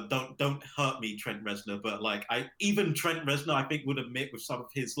hurt me, Trent Reznor, but like even Trent Reznor, I think would admit with some of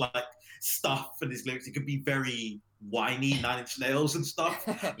his like stuff and his lyrics, it could be very whiny, Nine Inch Nails and stuff.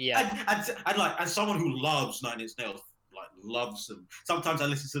 Yeah. And someone who loves Nine Inch Nails, like loves them. Sometimes I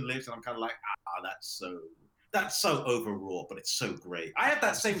listen to the lyrics and I'm kind of like, that's so overwrought, but it's so great. I have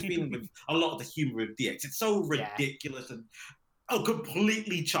that same feeling with a lot of the humor of DX. It's so ridiculous and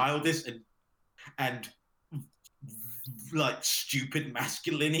completely childish and like stupid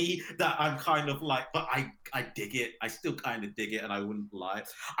masculinity that I'm kind of like, but I dig it. I still kind of dig it, and I wouldn't lie.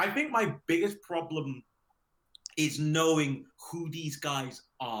 I think my biggest problem is knowing who these guys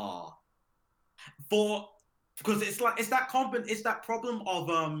are. Because it's that problem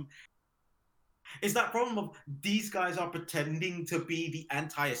of these guys are pretending to be the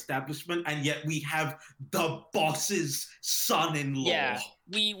anti-establishment, and yet we have the boss's son-in-law. Yeah,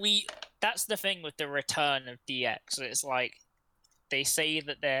 we that's the thing with the return of DX. It's like they say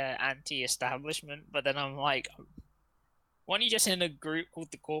that they're anti-establishment, but then I'm like, weren't you just in a group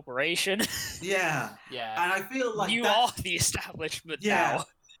called the Corporation? Yeah. And I feel like you are the establishment now.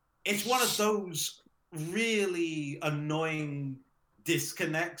 It's one of those really annoying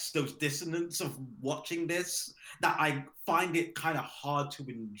disconnects, those dissonance of watching this, that I find it kind of hard to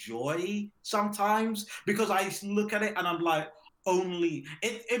enjoy sometimes, because I look at it and I'm like,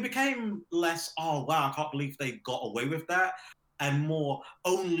 it became less, oh wow, I can't believe they got away with that, and more,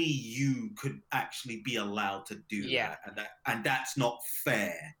 only you could actually be allowed to do that, and that's not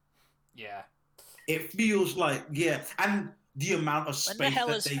fair. Yeah. It feels like, and the amount of space when the hell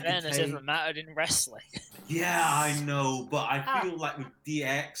that has they fairness contain. ever mattered in wrestling? Yeah, I know, but I feel like with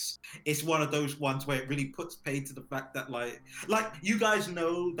DX, it's one of those ones where it really puts paid to the fact that like you guys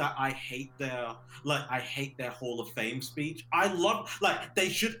know that I hate their Hall of Fame speech. I love, like, they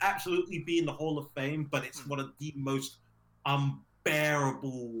should absolutely be in the Hall of Fame, but it's one of the most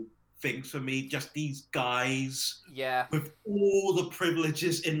unbearable things for me. Just these guys, with all the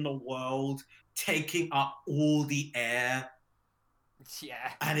privileges in the world, taking up all the air.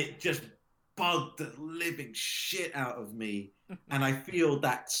 Yeah. And it just bugged the living shit out of me. And I feel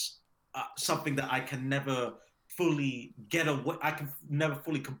that's something that I can never fully get away. I can never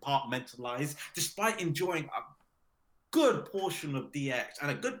fully compartmentalize, despite enjoying a good portion of DX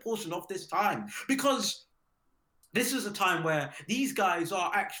and a good portion of this time. Because this is a time where these guys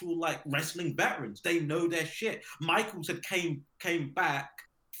are actual, like, wrestling veterans. They know their shit. Michaels had came back,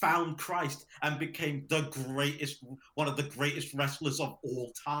 found Christ, and became one of the greatest wrestlers of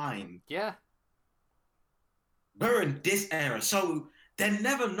all time. Yeah. We're in this era, so they're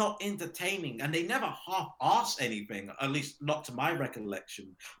never not entertaining, and they never half-ass anything, at least not to my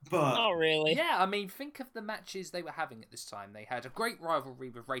recollection. But not really. Yeah, I mean, think of the matches they were having at this time. They had a great rivalry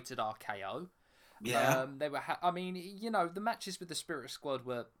with Rated RKO. Yeah. They were the matches with the Spirit Squad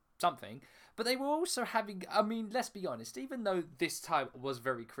were something, but they were also having, I mean, let's be honest, even though this time was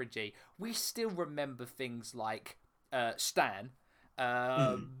very cringy, we still remember things like Stan.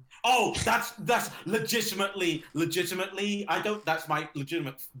 Oh, that's legitimately, that's my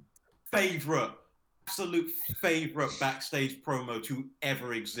legitimate absolute favorite backstage promo to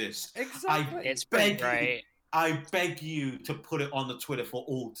ever exist. Exactly. It's pretty great. I beg you to put it on the Twitter for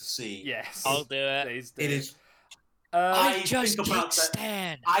all to see. Yes. I'll do it. Please do. It is. I just can't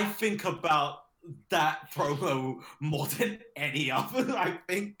stand. I think about that promo more than any other.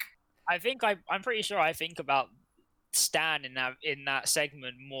 I'm pretty sure I think about Stan in that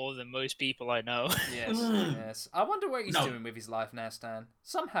segment more than most people I know. Yes. I wonder what he's doing with his life now, Stan.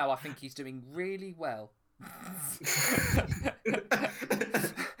 Somehow I think he's doing really well.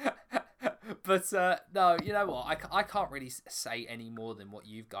 But no, you know what? I can't really say any more than what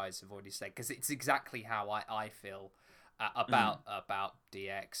you guys have already said, because it's exactly how I feel about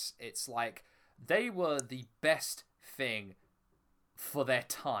DX. It's like they were the best thing for their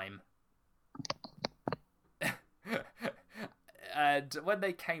time. And when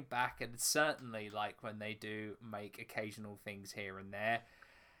they came back, and certainly like when they do make occasional things here and there,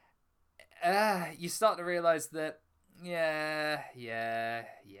 you start to realize that yeah,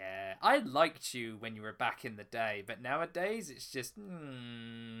 I liked you when you were back in the day, but nowadays it's just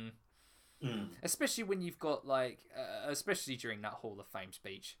especially when you've got like especially during that Hall of Fame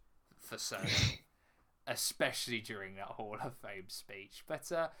speech for certain. Especially during that Hall of Fame speech.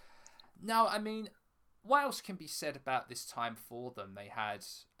 But no, I mean, what else can be said about this time for them? They had,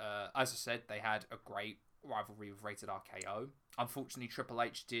 as I said, they had a great rivalry with Rated RKO. Unfortunately, Triple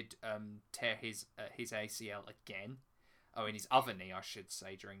H did tear his ACL again. Oh, in his other knee, I should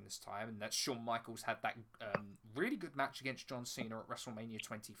say, during this time. And that Shawn Michaels had that really good match against John Cena at WrestleMania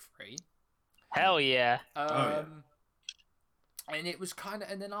 23. Hell yeah. And it was kind of,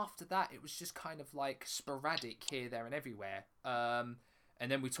 and then after that, it was just kind of like sporadic here, there, and everywhere. And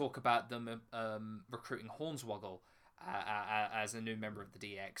then we talk about them recruiting Hornswoggle as a new member of the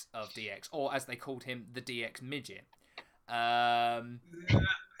DX, or as they called him, the DX midget. And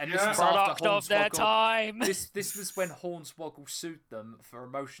this was product after of their time. This was when Hornswoggle sued them for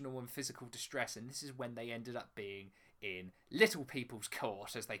emotional and physical distress, and this is when they ended up being in Little People's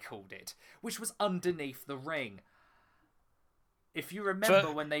Court, as they called it, which was underneath the ring. If you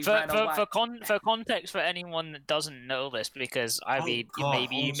remember when they ran away... For context for anyone that doesn't know this, because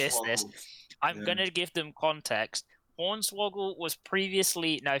maybe you missed this, I'm going to give them context. Hornswoggle was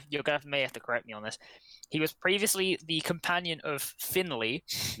previously... Now, may have to correct me on this. He was previously the companion of Finlay.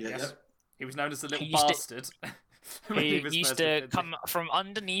 Yes. He was known as the little bastard. He used to come from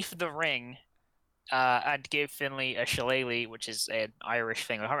underneath the ring and give Finlay a shillelagh, which is an Irish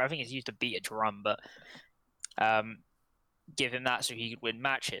thing. I think it's used to beat a drum, but... give him that so he could win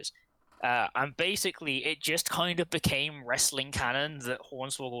matches. And basically, it just kind of became wrestling canon that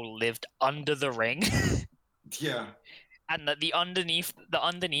Hornswoggle lived under the ring. Yeah. And that the underneath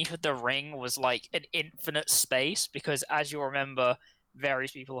of the ring was like an infinite space, because as you remember,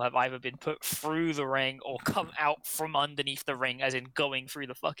 various people have either been put through the ring or come out from underneath the ring, as in going through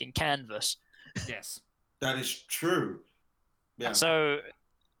the fucking canvas. Yes. That is true. Yeah. So,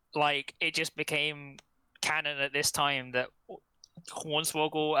 like, it just became canon at this time that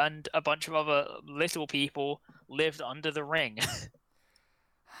Hornswoggle and a bunch of other little people lived under the ring.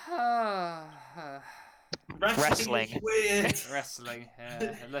 Wrestling is weird. Wrestling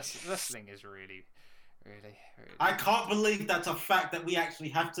is really. I can't believe that's a fact that we actually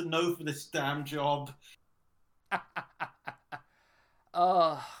have to know for this damn job.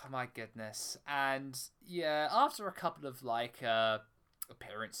 Oh my goodness. And yeah, after a couple of like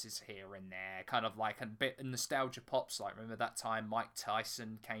appearances here and there, kind of like a bit of nostalgia pops, like remember that time Mike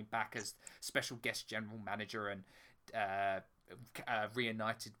Tyson came back as special guest general manager and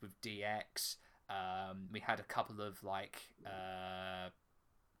reunited with DX. We had a couple of like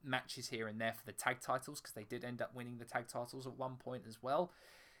matches here and there for the tag titles, because they did end up winning the tag titles at one point as well.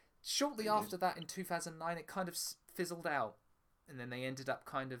 Shortly after that, in 2009, it kind of fizzled out, and then they ended up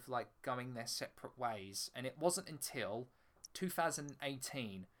kind of like going their separate ways. And it wasn't until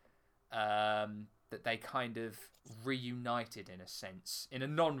 2018 that they kind of reunited, in a sense, in a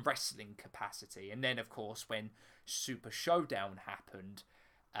non-wrestling capacity. And then, of course, when Super Showdown happened,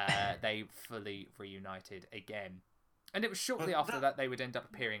 they fully reunited again. And it was shortly after that they would end up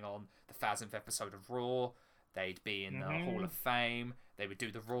appearing on the 1000th episode of Raw. They'd be in the Hall of Fame. They would do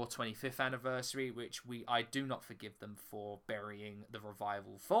the Raw 25th anniversary, which I do not forgive them for burying the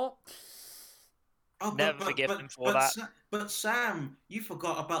Revival for. Oh, Never forgive them for that. But Sam, you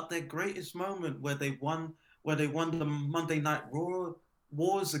forgot about their greatest moment where they won the Monday Night Raw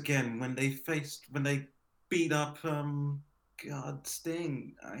Wars again, when they beat up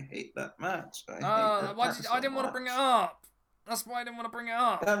Sting. I hate that match. I didn't want to bring it up. That's why I didn't want to bring it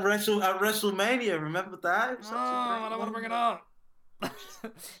up. At WrestleMania, remember that? I don't want to bring it up.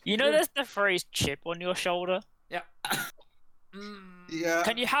 You know, there's the phrase "chip on your shoulder." Yeah. Yeah.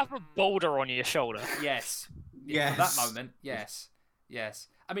 Can you have a boulder on your shoulder? Yes. Yes. For that moment, yes.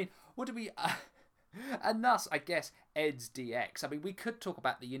 I mean, what do we... and thus, I guess, Ed's DX. I mean, we could talk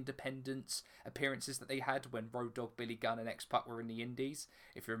about the independence appearances that they had when Road Dogg, Billy Gunn, and X-Pac were in the Indies.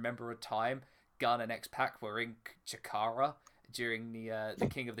 If you remember a time, Gunn and X-Pac were in Chikara. during the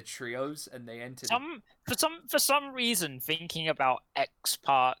King of the Trios, and they entered. For some reason, thinking about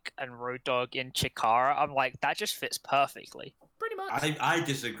X-Pac and Road Dogg in Chikara, I'm like, that just fits perfectly. Pretty much. I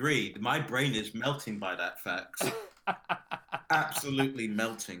disagree. My brain is melting by that fact. Absolutely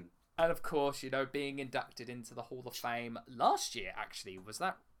melting. And of course, being inducted into the Hall of Fame last year, actually. Was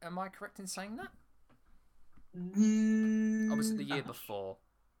that, am I correct in saying that? Or was it the year before?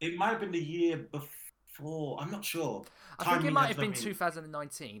 It might have been the year before. I'm not sure. I think it might have been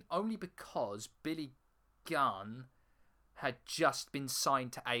 2019, only because Billy Gunn had just been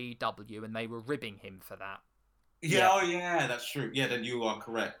signed to AEW and they were ribbing him for that. Yeah, oh yeah, that's true. Yeah, then you are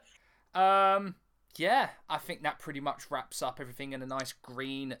correct. Yeah, I think that pretty much wraps up everything in a nice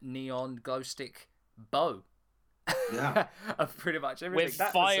green neon glow stick bow. Yeah. Of pretty much everything.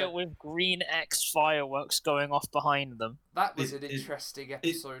 With green X fireworks going off behind them. That was an interesting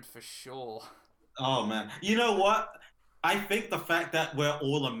episode for sure. Oh man. You know what? I think the fact that we're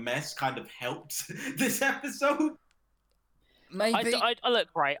all a mess kind of helped this episode. Maybe. Look,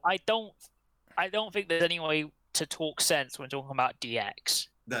 right, I don't think there's any way to talk sense when talking about DX.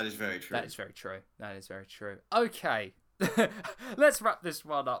 That is very true. That is very true. Okay. Let's wrap this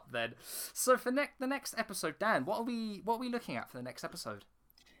one up then. So for the next episode, Dan, what are we looking at for the next episode?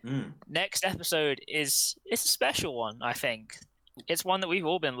 Next episode it's a special one, I think. It's one that we've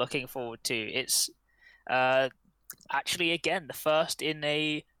all been looking forward to. It's actually, again, the first in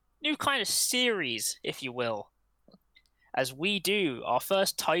a new kind of series, if you will, as we do our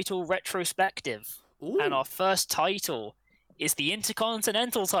first title retrospective. Ooh. And our first title is the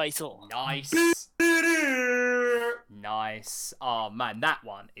Intercontinental title. Nice. Nice. Oh man, that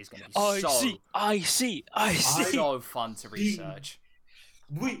one is going to be I see. So fun to research.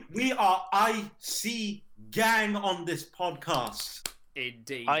 We are IC gang on this podcast.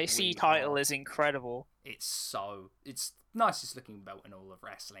 Indeed. IC title is incredible. It's nicest looking belt in all of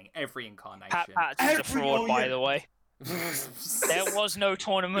wrestling. Every incarnation. Pat's a fraud, by the way. There was no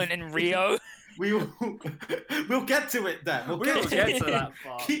tournament in Rio. We'll get to it then. We'll get to that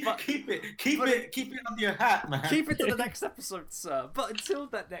part. Keep it under your hat, man. Keep it to the next episode, sir. But until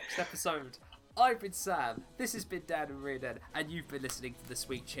that next episode, I've been Sam. This has been Dan and Reardon, and you've been listening to the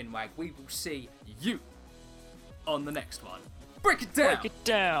Sweet Chinwag. We will see you on the next one. Break it down. Break it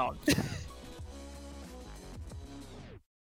down.